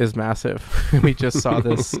is massive. We just saw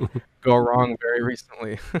this go wrong very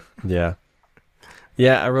recently. Yeah.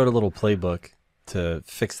 Yeah, I wrote a little playbook to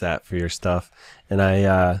fix that for your stuff, and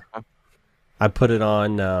I put it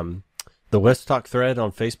on the Wisp Talk thread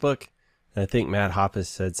on Facebook, and I think Matt Hoppus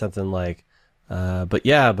said something like,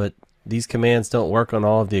 but these commands don't work on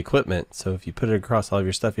all of the equipment, so if you put it across all of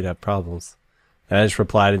your stuff, you'd have problems. And I just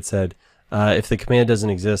replied and said, if the command doesn't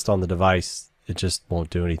exist on the device, it just won't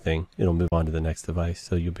do anything. It'll move on to the next device,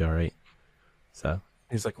 so you'll be all right. So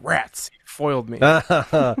he's like, rats, you foiled me.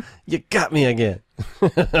 You got me again.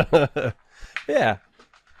 Yeah.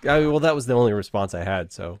 Well, that was the only response I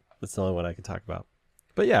had, so that's the only one I could talk about.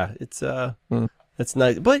 But yeah, it's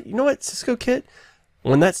nice. But you know what, Cisco Kit,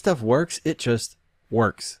 when that stuff works, it just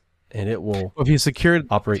works, and it will. Well, if you secured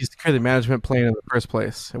operate. If you secured the management plane in the first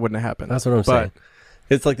place, it wouldn't have happened. That's what I'm saying.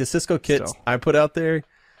 It's like the Cisco Kit I put out there.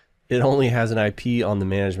 It only has an IP on the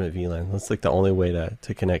management VLAN. That's like the only way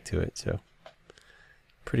to connect to it. So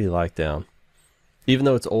pretty locked down. Even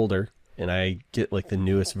though it's older, and I get like the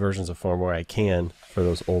newest versions of firmware I can for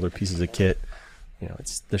those older pieces of kit,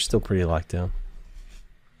 they're still pretty locked down.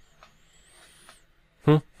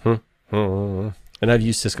 And I've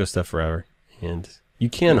used Cisco stuff forever, and you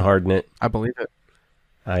can harden it. I believe it.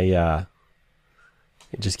 I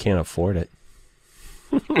just can't afford it.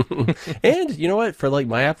 And you know what? For like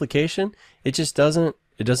my application, it just doesn't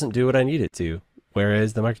do what I need it to.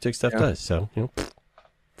 Whereas the Microtik stuff does. So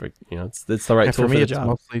it's the right tool for the job.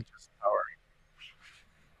 Mostly just power.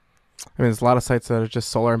 I mean, there's a lot of sites that are just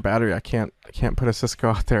solar and battery. I can't put a Cisco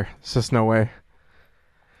out there. It's just no way.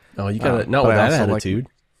 Oh, you got not with that attitude.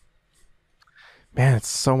 Man, it's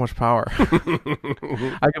so much power.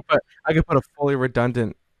 I could put a fully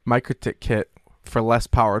redundant Microtik kit for less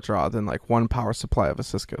power draw than like one power supply of a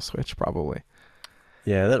Cisco switch, probably.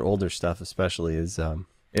 Yeah, that older stuff especially is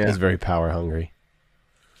very power hungry.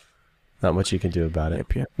 Not much you can do about it.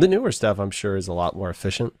 Yep. The newer stuff, I'm sure, is a lot more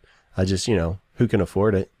efficient. I just, who can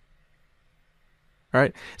afford it?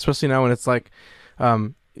 Right. Especially now when it's like,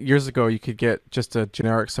 years ago you could get just a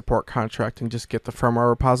generic support contract and just get the firmware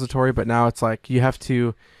repository, but now it's like you have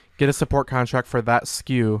to get a support contract for that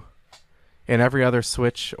SKU, and every other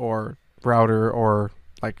switch or router or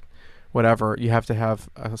like whatever, you have to have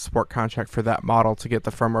a support contract for that model to get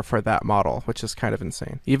the firmware for that model, which is kind of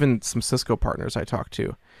insane. Even some Cisco partners I talk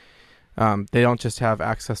to, they don't just have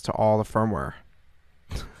access to all the firmware.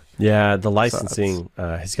 Yeah, the licensing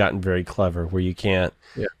has gotten very clever where you can't,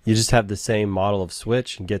 you just have the same model of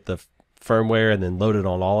switch and get the firmware and then load it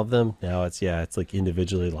on all of them. Now it's like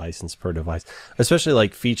individually licensed per device, especially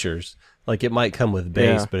like features. Like it might come with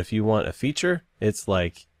base, but if you want a feature, it's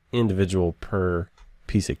like individual per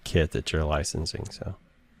piece of kit that you're licensing. So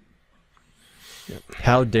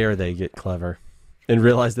how dare they get clever and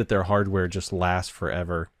realize that their hardware just lasts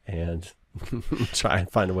forever and try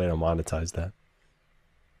and find a way to monetize that.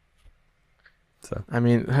 So I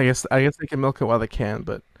mean, I guess they can milk it while they can,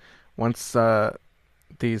 but once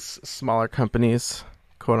these smaller companies,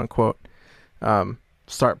 quote unquote,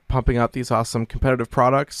 start pumping out these awesome competitive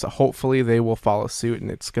products, hopefully they will follow suit, and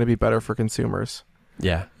it's going to be better for consumers.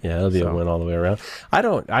 Yeah, it'll be a win all the way around.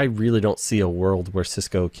 I really don't see a world where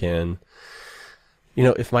Cisco can,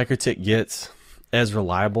 if MikroTik gets as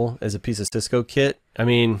reliable as a piece of Cisco kit, I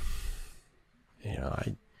mean,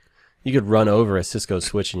 you could run over a Cisco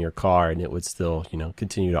switch in your car and it would still,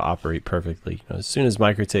 continue to operate perfectly. As soon as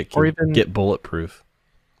MikroTik can get bulletproof,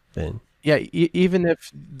 then yeah, even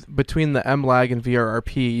if between the MLAG and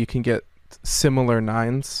VRRP you can get similar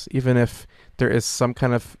nines, even if there is some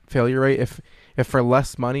kind of failure rate, if for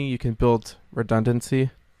less money you can build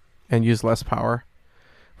redundancy and use less power,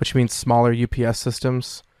 which means smaller UPS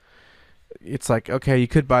systems. It's like, okay, you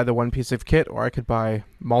could buy the one piece of kit, or I could buy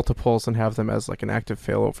multiples and have them as like an active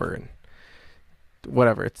failover and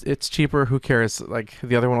whatever. It's cheaper. Who cares? Like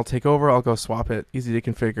the other one will take over. I'll go swap it. Easy to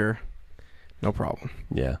configure. No problem.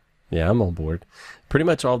 Yeah, I'm on board. Pretty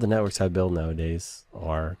much all the networks I build nowadays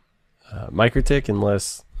are MikroTik,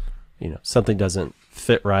 unless something doesn't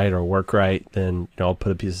fit right or work right. Then I'll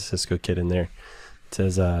put a piece of Cisco kit in there to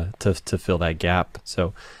fill that gap.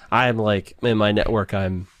 So I'm like, in my network,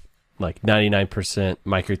 I'm like 99%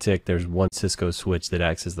 MikroTik. There's one Cisco switch that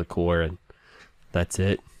acts as the core, and that's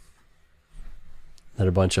it. Then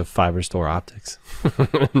a bunch of FiberStor optics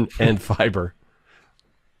and fiber.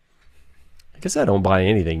 I guess I don't buy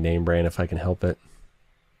anything name brand if I can help it.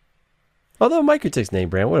 Although MikroTik's name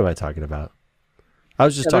brand, what am I talking about? I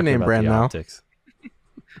was just talking name about brand the now. optics.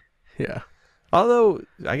 Yeah. Although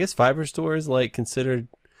I guess FiberStor is like considered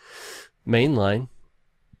mainline,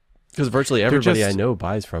 because virtually everybody I know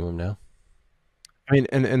buys from them now. I mean,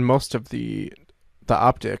 and most of the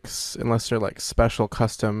optics, unless they're like special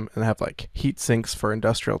custom and have like heat sinks for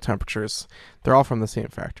industrial temperatures, they're all from the same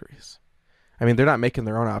factories. I mean, they're not making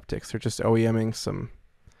their own optics; they're just OEMing some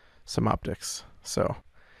optics. So,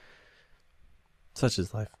 such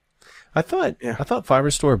is life. I thought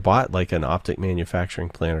FiberStor bought like an optic manufacturing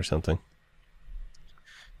plant or something.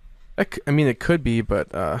 I mean, it could be,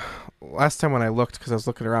 but last time when I looked, because I was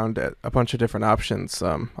looking around at a bunch of different options,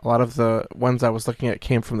 a lot of the ones I was looking at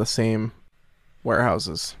came from the same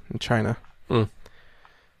warehouses in China. So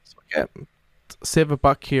save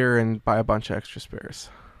 $1 here and buy a bunch of extra spares.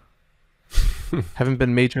 Haven't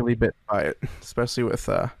been majorly bit by it, especially with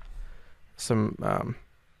some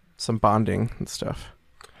bonding and stuff.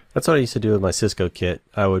 That's what I used to do with my Cisco kit.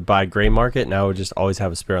 I would buy gray market, and I would just always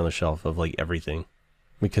have a spare on the shelf of like everything,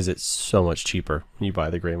 because it's so much cheaper when you buy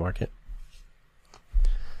the gray market.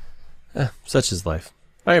 Such is life.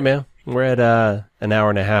 All right, man. We're at an hour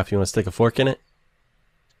and a half. You want to stick a fork in it?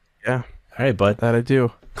 Yeah. All right, bud. That I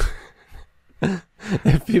do.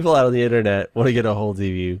 If people out on the internet want to get a hold of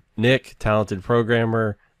you, Nick, talented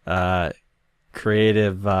programmer,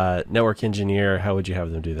 creative network engineer, how would you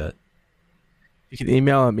have them do that? You can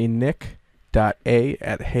email me nick.a@hey.com,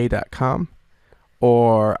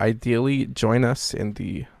 or ideally join us in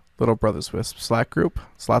the Little Brothers Wisp Slack group.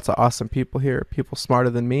 There's lots of awesome people here, people smarter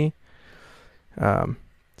than me. So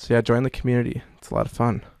yeah, join the community. It's a lot of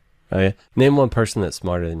fun. Oh, yeah. Name one person that's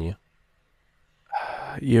smarter than you.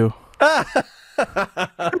 You.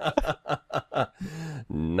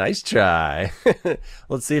 Nice try.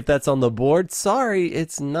 Let's see if that's on the board. Sorry,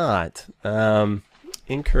 it's not.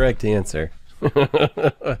 Incorrect answer.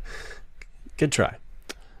 Good try.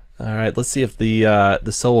 All right, let's see if the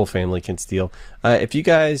Sowell family can steal. If you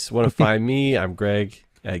guys want to find me, I'm Greg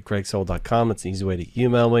at gregsowell.com. That's an easy way to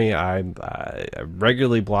email me. I'm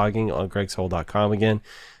regularly blogging on gregsowell.com again.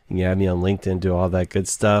 You can add me on LinkedIn, do all that good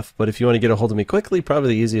stuff. But if you want to get a hold of me quickly, probably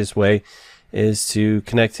the easiest way is to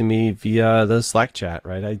connect to me via the Slack chat,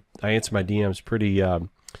 right? I answer my DMs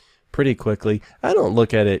pretty quickly. I don't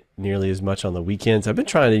look at it nearly as much on the weekends. I've been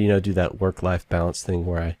trying to, do that work-life balance thing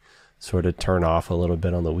where I sort of turn off a little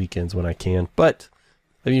bit on the weekends when I can, but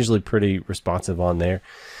I'm usually pretty responsive on there.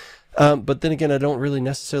 But then again, I don't really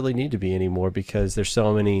necessarily need to be anymore, because there's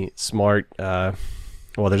so many smart, there's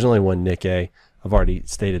only one Nick A. I've already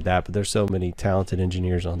stated that, but there's so many talented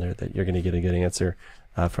engineers on there that you're going to get a good answer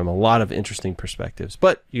from a lot of interesting perspectives.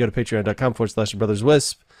 But you go to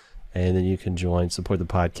patreon.com/brotherswisp, and then you can support the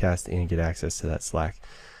podcast, and get access to that Slack.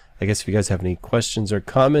 I guess if you guys have any questions or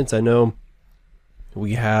comments, I know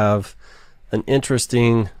we have an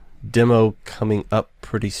interesting demo coming up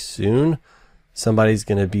pretty soon. Somebody's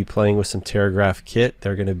going to be playing with some Terragraph kit.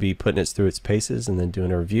 They're going to be putting it through its paces and then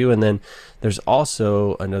doing a review. And then there's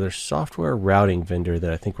also another software routing vendor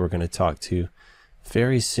that I think we're going to talk to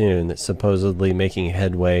very soon that's supposedly making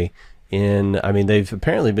headway they've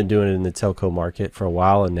apparently been doing it in the telco market for a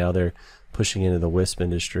while, and now they're pushing into the WISP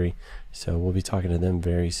industry. So we'll be talking to them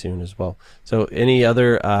very soon as well. So any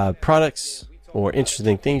other products or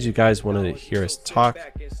interesting things you guys want to hear us talk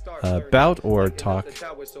about, or talk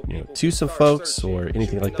to some folks, or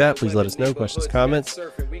anything like that, please let us know. Questions, comments.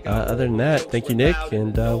 Other than that, thank you, Nick,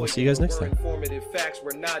 and we'll see you guys next time.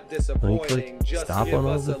 Let me click stop on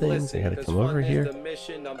all the things. I gotta come over here,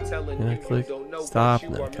 and I click stop,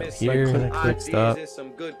 and then I come here, and I click stop.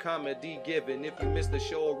 Some good comedy given. If you missed the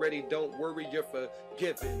show already, don't worry, you're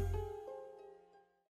forgiven.